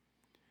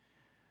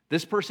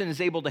 This person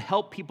is able to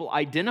help people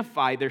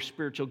identify their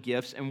spiritual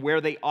gifts and where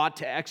they ought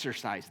to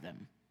exercise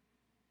them.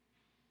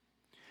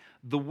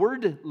 The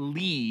word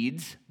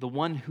leads, the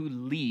one who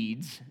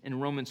leads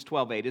in Romans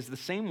 12:8 is the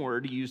same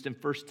word used in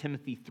 1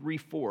 Timothy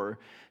 3:4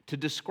 to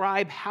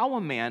describe how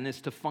a man is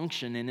to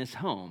function in his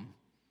home.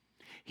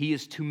 He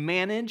is to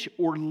manage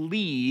or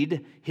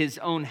lead his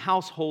own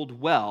household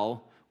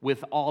well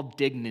with all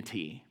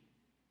dignity.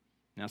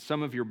 Now,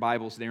 some of your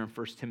Bibles there in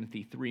 1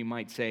 Timothy 3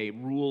 might say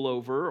rule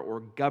over or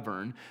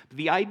govern, but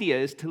the idea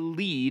is to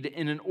lead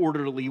in an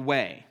orderly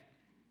way.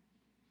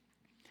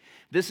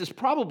 This is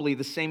probably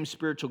the same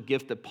spiritual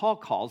gift that Paul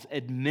calls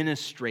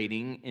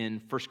administrating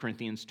in 1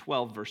 Corinthians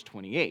 12, verse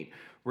 28,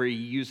 where he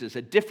uses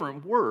a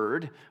different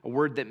word, a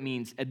word that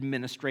means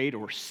administrate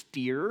or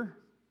steer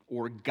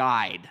or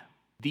guide.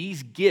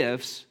 These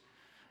gifts,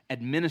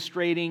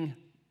 administrating,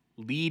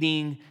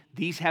 leading,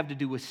 these have to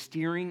do with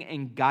steering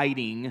and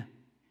guiding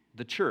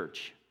the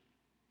church.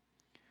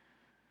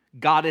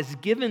 God has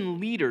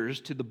given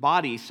leaders to the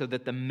body so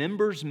that the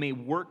members may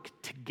work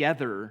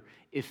together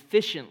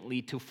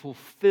efficiently to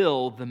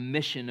fulfill the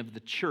mission of the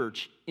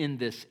church in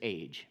this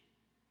age.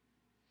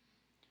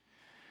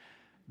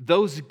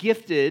 Those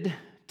gifted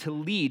to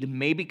lead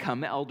may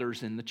become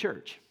elders in the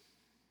church.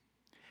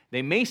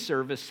 They may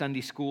serve as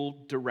Sunday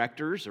school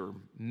directors or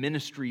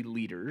ministry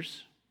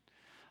leaders.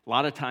 A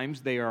lot of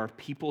times they are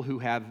people who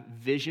have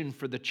vision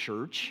for the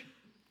church.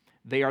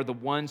 They are the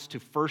ones to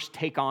first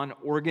take on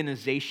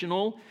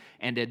organizational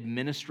and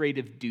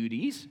administrative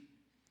duties.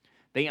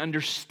 They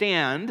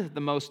understand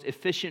the most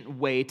efficient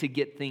way to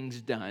get things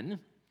done,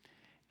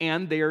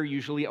 and they are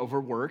usually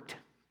overworked.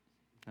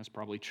 That's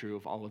probably true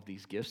of all of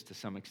these gifts to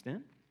some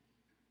extent.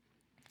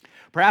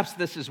 Perhaps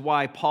this is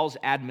why Paul's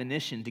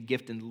admonition to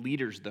gifted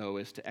leaders, though,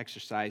 is to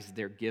exercise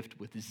their gift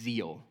with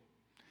zeal.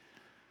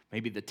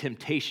 Maybe the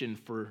temptation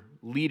for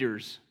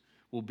leaders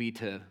will be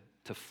to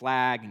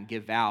flag and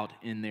give out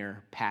in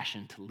their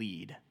passion to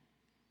lead.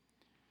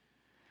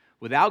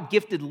 Without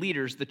gifted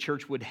leaders, the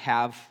church would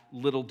have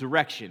little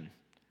direction.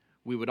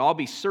 We would all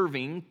be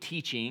serving,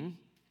 teaching,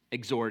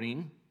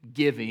 exhorting,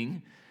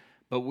 giving,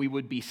 but we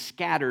would be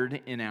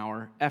scattered in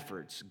our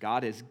efforts.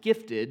 God has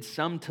gifted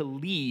some to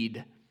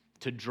lead,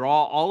 to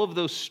draw all of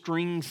those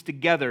strings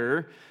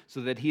together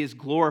so that He is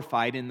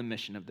glorified in the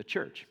mission of the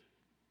church.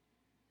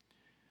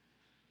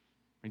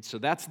 And so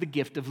that's the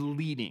gift of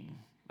leading.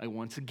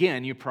 Once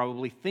again, you're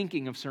probably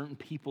thinking of certain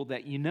people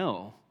that you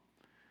know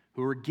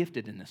who are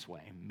gifted in this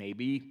way.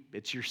 Maybe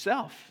it's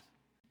yourself.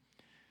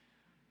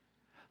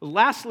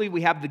 Lastly,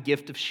 we have the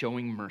gift of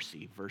showing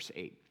mercy, verse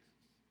 8.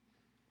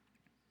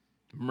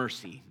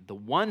 Mercy, the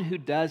one who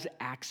does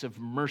acts of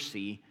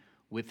mercy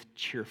with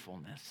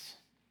cheerfulness.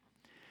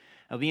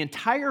 Now, the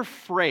entire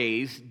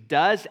phrase,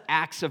 does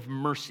acts of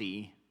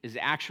mercy, is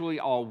actually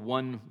all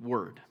one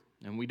word.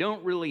 And we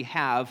don't really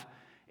have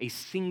a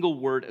single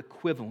word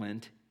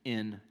equivalent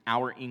in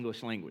our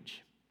English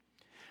language.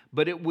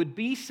 But it would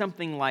be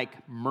something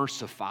like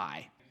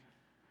mercify,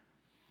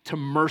 to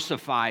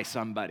mercify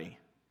somebody,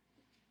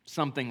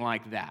 something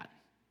like that.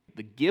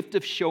 The gift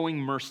of showing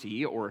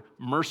mercy or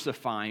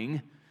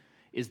mercifying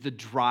is the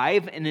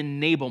drive and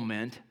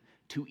enablement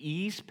to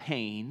ease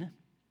pain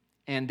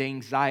and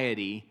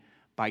anxiety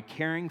by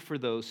caring for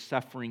those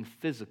suffering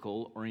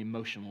physical or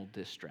emotional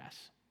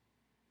distress.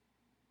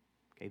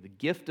 Okay, the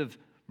gift of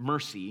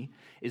mercy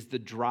is the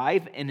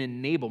drive and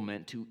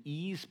enablement to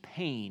ease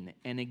pain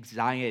and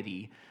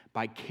anxiety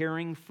by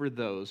caring for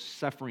those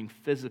suffering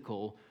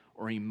physical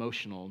or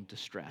emotional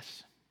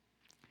distress.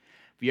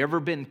 Have you ever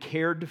been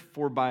cared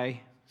for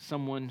by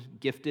someone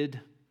gifted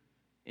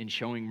in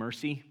showing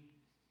mercy?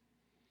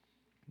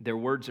 Their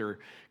words are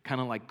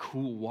kind of like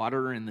cool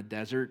water in the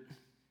desert.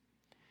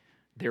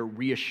 Their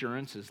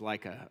reassurance is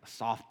like a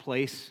soft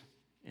place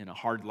in a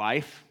hard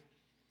life.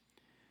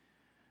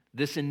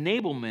 This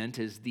enablement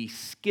is the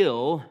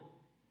skill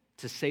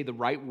to say the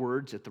right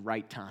words at the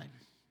right time.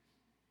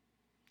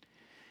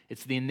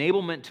 It's the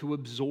enablement to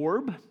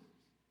absorb,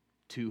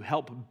 to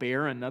help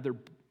bear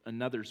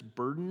another's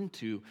burden,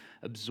 to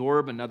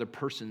absorb another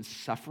person's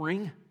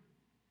suffering,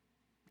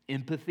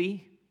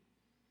 empathy.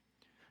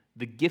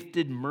 The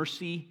gifted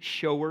mercy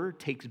shower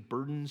takes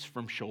burdens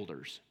from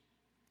shoulders.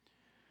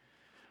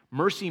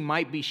 Mercy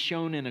might be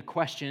shown in a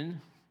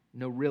question,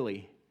 no,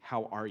 really,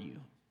 how are you?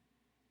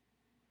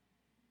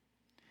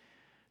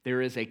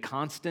 There is a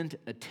constant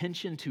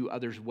attention to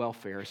others'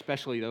 welfare,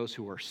 especially those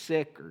who are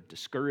sick or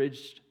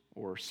discouraged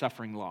or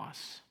suffering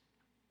loss.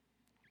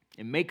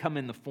 It may come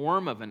in the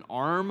form of an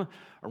arm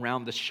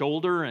around the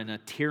shoulder and a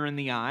tear in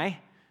the eye,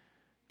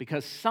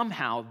 because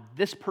somehow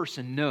this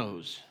person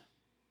knows.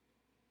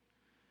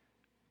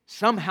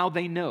 Somehow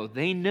they know.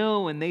 They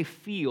know and they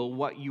feel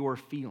what you're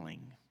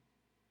feeling.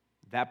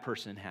 That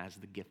person has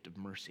the gift of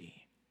mercy.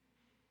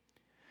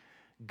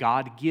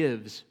 God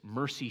gives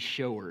mercy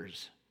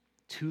showers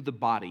to the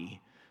body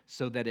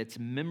so that its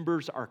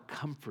members are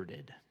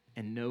comforted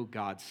and know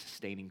God's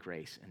sustaining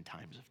grace in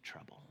times of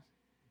trouble.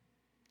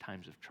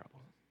 Times of trouble.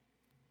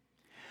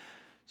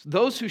 So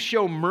those who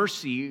show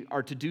mercy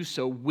are to do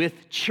so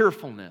with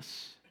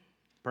cheerfulness.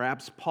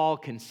 Perhaps Paul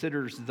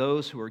considers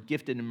those who are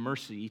gifted in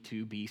mercy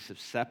to be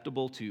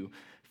susceptible to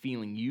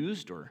feeling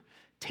used or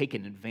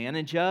taken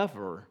advantage of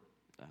or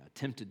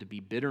tempted to be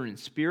bitter in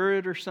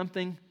spirit or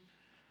something.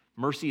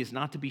 Mercy is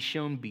not to be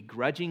shown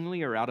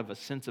begrudgingly or out of a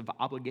sense of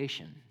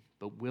obligation,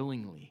 but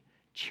willingly,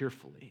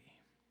 cheerfully.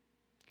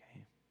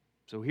 Okay?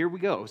 So here we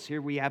go. So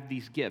here we have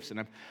these gifts, and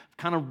I've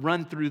kind of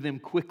run through them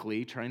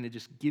quickly, trying to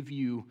just give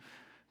you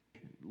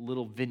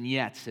little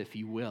vignettes, if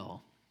you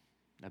will,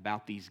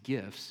 about these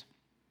gifts.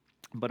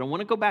 But I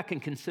want to go back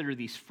and consider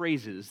these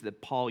phrases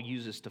that Paul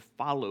uses to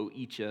follow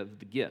each of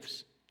the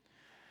gifts.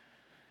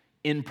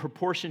 In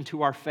proportion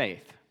to our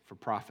faith, for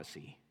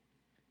prophecy.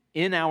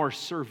 In our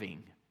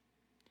serving.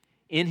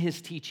 In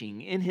his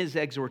teaching. In his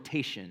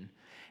exhortation.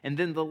 And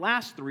then the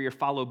last three are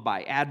followed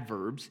by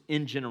adverbs,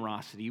 in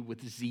generosity,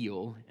 with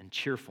zeal and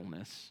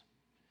cheerfulness.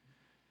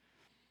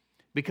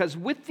 Because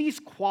with these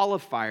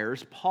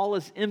qualifiers, Paul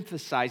is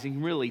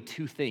emphasizing really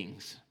two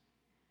things.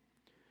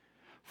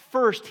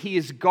 First, he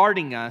is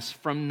guarding us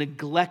from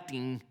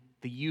neglecting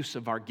the use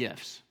of our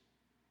gifts.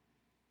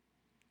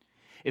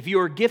 If you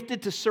are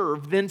gifted to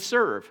serve, then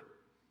serve.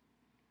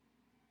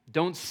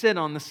 Don't sit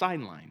on the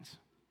sidelines.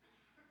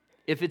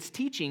 If it's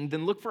teaching,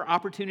 then look for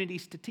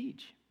opportunities to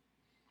teach.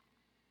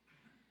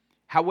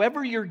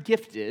 However you're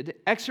gifted,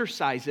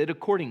 exercise it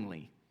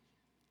accordingly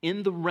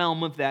in the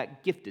realm of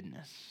that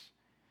giftedness.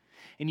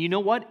 And you know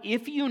what?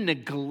 If you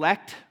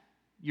neglect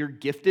your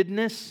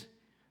giftedness,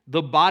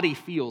 the body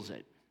feels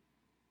it.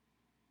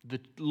 The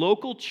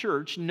local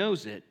church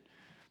knows it.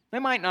 They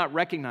might not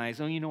recognize,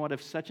 oh, you know what,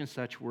 if such and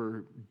such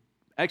were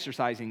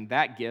exercising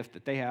that gift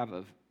that they have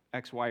of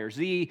X, Y, or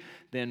Z,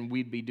 then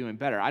we'd be doing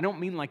better. I don't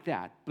mean like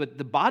that, but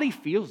the body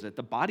feels it.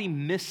 The body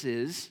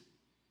misses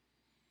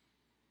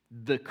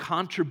the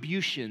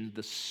contribution,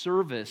 the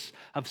service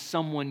of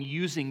someone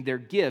using their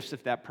gifts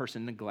if that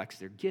person neglects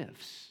their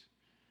gifts.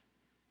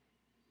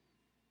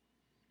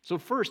 So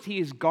first, he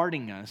is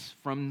guarding us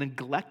from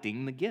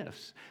neglecting the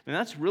gifts. And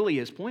that's really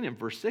his point in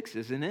verse 6,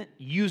 isn't it?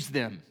 Use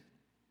them.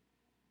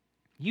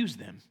 Use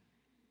them.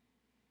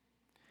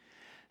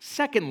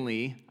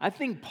 Secondly, I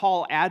think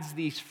Paul adds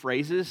these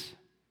phrases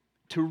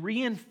to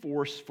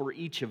reinforce for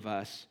each of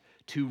us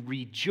to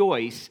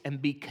rejoice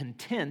and be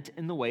content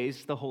in the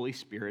ways the Holy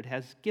Spirit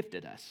has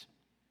gifted us.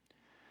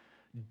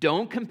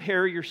 Don't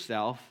compare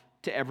yourself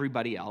to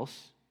everybody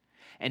else,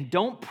 and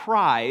don't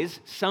prize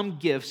some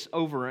gifts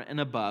over and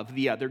above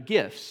the other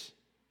gifts.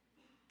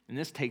 And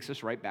this takes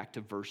us right back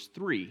to verse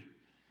 3.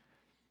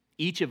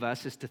 Each of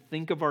us is to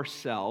think of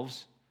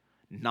ourselves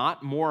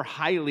not more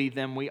highly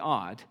than we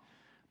ought,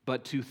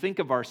 but to think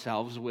of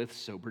ourselves with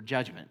sober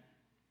judgment.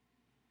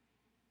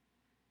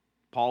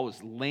 Paul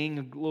is laying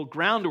a little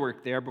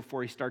groundwork there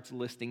before he starts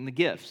listing the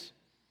gifts.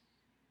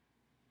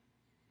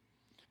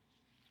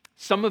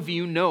 Some of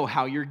you know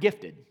how you're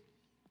gifted.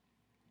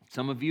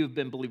 Some of you have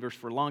been believers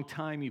for a long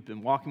time. You've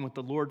been walking with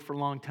the Lord for a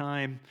long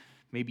time.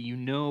 Maybe you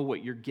know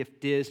what your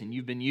gift is and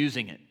you've been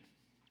using it.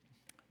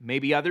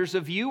 Maybe others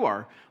of you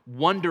are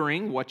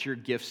wondering what your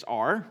gifts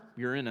are.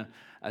 You're in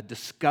a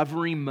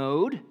discovery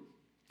mode.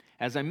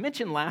 As I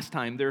mentioned last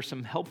time, there are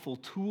some helpful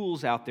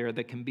tools out there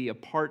that can be a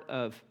part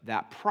of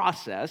that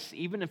process,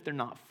 even if they're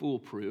not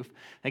foolproof.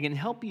 They can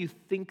help you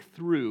think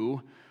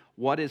through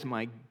what is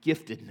my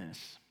giftedness.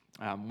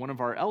 One of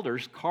our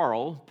elders,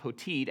 Carl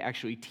Poteet,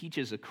 actually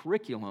teaches a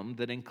curriculum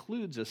that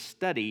includes a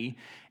study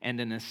and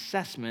an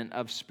assessment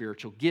of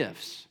spiritual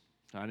gifts.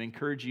 So I'd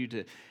encourage you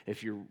to,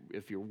 if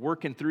you're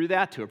working through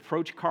that, to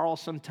approach Carl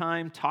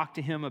sometime, talk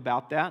to him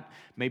about that.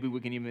 Maybe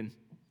we can even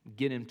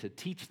get him to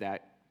teach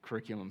that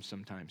curriculum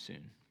sometime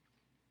soon.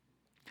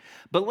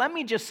 But let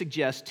me just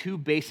suggest two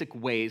basic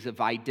ways of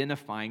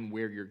identifying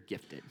where you're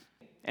gifted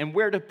and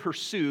where to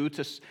pursue,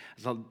 as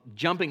a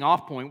jumping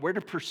off point, where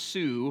to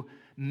pursue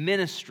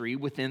ministry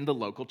within the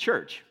local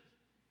church.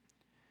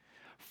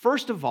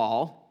 First of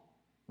all,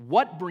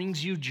 what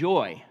brings you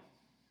joy?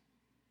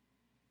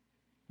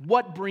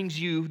 What brings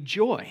you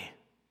joy?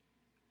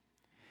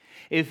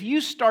 If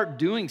you start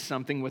doing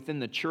something within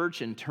the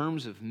church in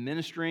terms of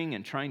ministering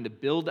and trying to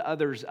build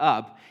others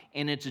up,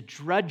 and it's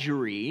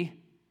drudgery,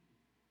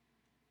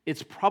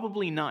 it's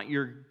probably not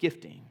your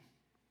gifting.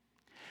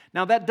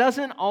 Now, that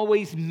doesn't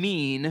always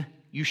mean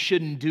you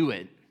shouldn't do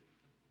it.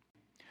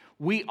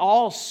 We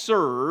all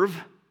serve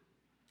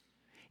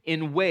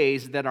in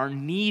ways that are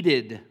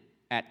needed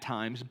at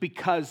times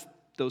because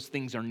those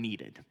things are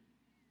needed.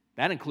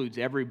 That includes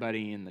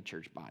everybody in the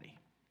church body.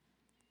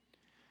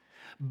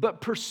 But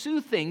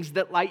pursue things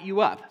that light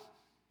you up.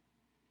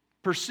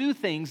 Pursue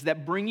things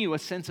that bring you a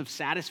sense of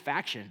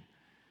satisfaction.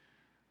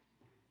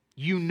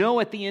 You know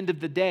at the end of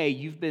the day,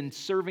 you've been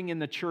serving in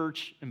the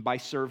church, and by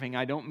serving,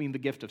 I don't mean the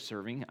gift of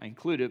serving, I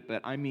include it,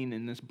 but I mean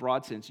in this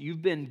broad sense.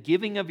 You've been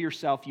giving of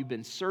yourself, you've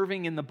been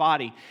serving in the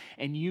body,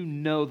 and you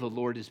know the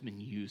Lord has been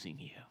using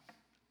you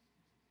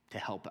to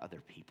help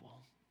other people.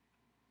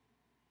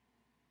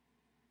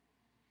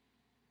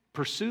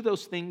 Pursue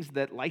those things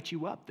that light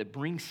you up, that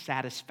bring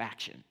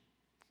satisfaction.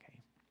 Okay.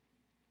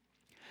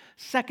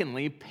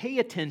 Secondly, pay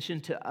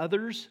attention to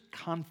others'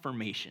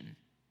 confirmation.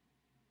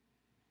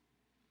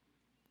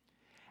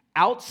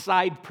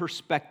 Outside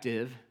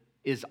perspective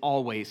is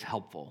always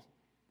helpful.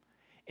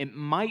 It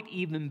might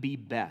even be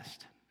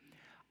best.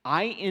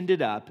 I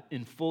ended up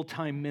in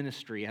full-time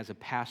ministry as a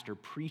pastor,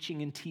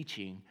 preaching and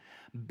teaching,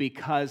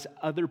 because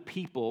other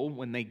people,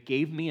 when they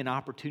gave me an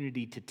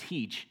opportunity to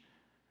teach,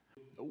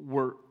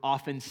 were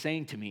often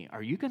saying to me,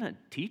 "Are you going to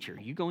teach?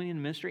 Are you going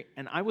into ministry?"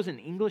 And I was an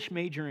English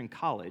major in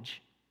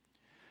college.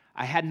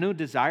 I had no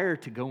desire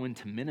to go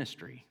into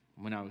ministry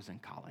when I was in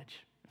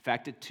college. In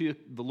fact, it took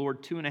the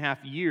Lord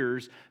 2.5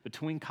 years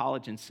between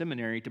college and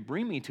seminary to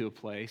bring me to a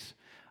place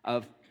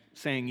of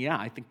saying, yeah,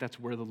 I think that's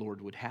where the Lord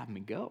would have me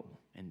go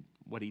and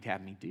what he'd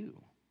have me do.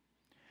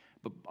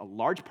 But a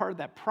large part of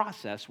that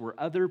process were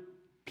other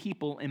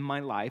people in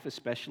my life,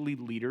 especially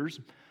leaders,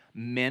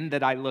 men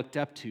that I looked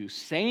up to,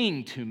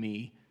 saying to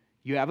me,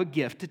 you have a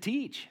gift to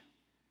teach.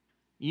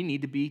 You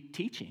need to be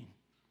teaching.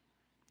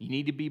 You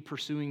need to be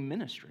pursuing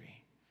ministry.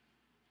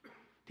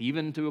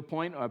 Even to a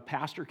point, a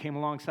pastor came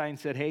alongside and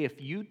said, hey,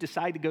 if you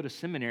decide to go to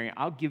seminary,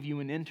 I'll give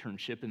you an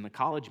internship in the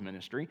college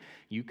ministry.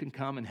 You can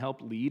come and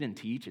help lead and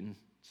teach and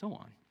so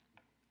on.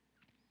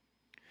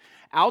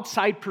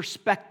 Outside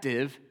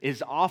perspective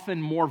is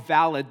often more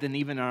valid than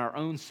even our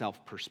own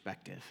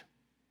self-perspective.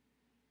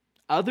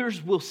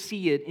 Others will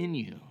see it in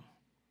you.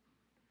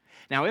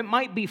 Now, it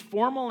might be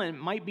formal and it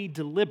might be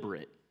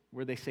deliberate,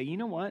 where they say, you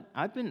know what,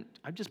 I've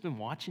just been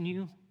watching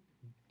you.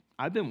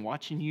 I've been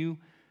watching you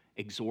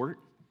exhort.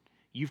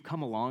 You've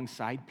come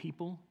alongside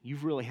people.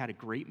 You've really had a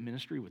great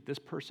ministry with this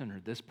person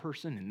or this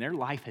person, and their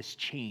life has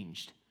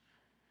changed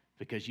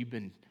because you've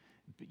been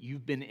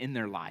in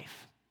their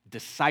life,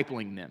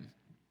 discipling them.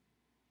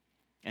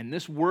 And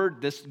this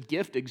word, this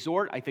gift,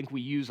 exhort, I think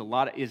we use a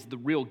lot, is the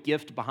real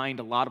gift behind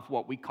a lot of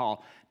what we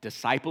call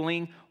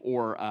discipling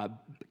or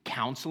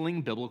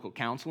counseling, biblical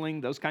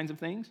counseling, those kinds of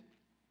things.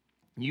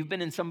 You've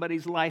been in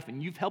somebody's life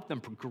and you've helped them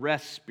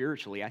progress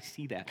spiritually. I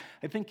see that.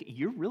 I think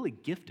you're really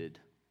gifted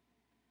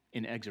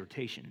in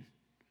exhortation.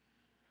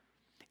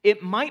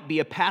 It might be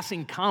a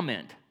passing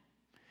comment.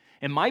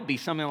 It might be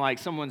something like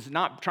someone's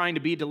not trying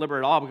to be deliberate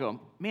at all, but go,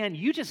 man,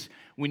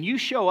 when you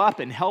show up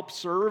and help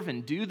serve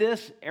and do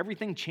this,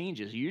 everything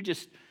changes.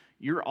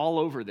 You're all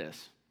over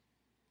this.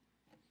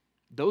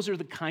 Those are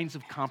the kinds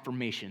of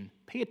confirmation.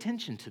 Pay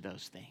attention to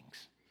those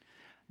things.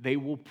 They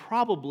will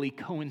probably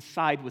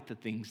coincide with the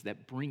things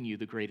that bring you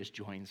the greatest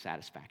joy and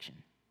satisfaction.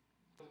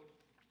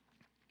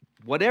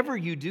 Whatever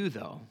you do,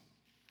 though,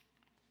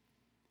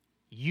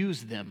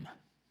 use them.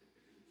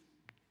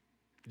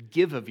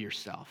 Give of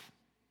yourself.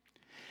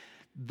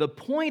 The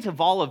point of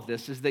all of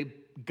this is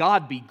that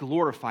God be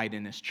glorified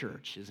in his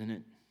church, isn't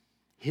it?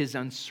 His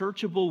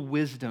unsearchable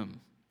wisdom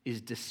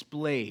is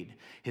displayed.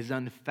 His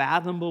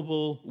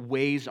unfathomable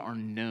ways are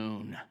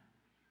known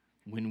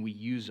when we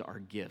use our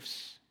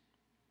gifts.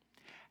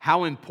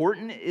 How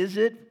important is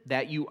it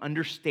that you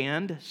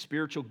understand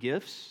spiritual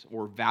gifts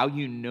or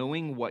value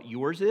knowing what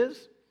yours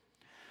is?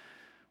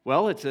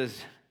 Well, it's as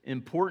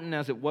important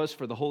as it was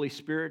for the Holy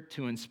Spirit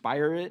to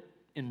inspire it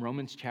in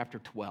Romans chapter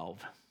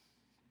 12.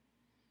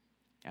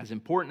 As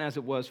important as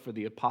it was for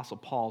the Apostle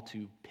Paul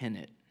to pen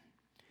it.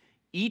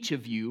 Each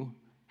of you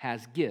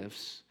has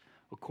gifts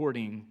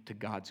according to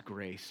God's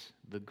grace,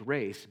 the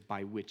grace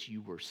by which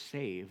you were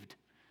saved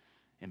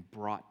and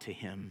brought to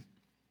him.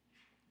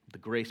 the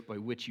grace by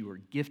which you are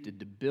gifted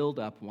to build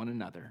up one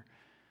another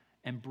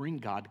and bring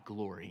God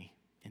glory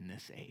in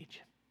this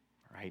age.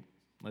 All right,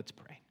 let's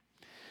pray.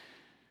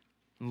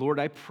 Lord,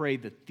 I pray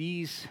that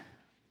these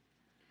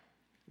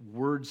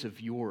words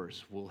of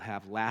yours will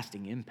have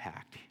lasting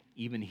impact,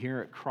 even here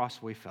at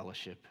Crossway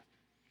Fellowship,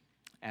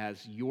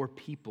 as your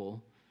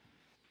people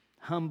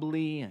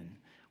humbly and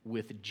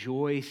with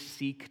joy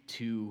seek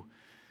to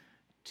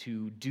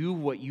do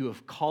what you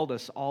have called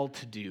us all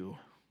to do,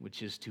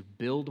 which is to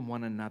build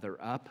one another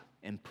up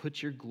and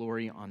put your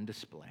glory on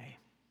display.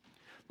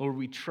 Lord,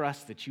 we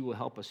trust that you will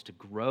help us to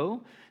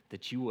grow,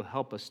 that you will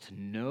help us to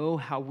know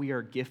how we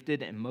are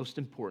gifted, and most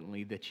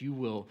importantly, that you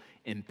will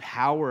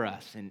empower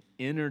us and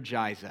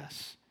energize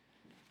us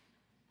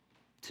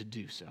to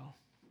do so.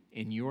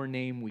 In your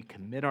name, we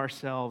commit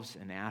ourselves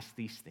and ask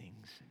these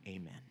things.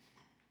 Amen.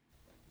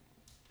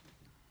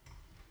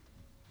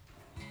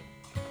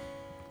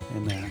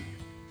 Amen.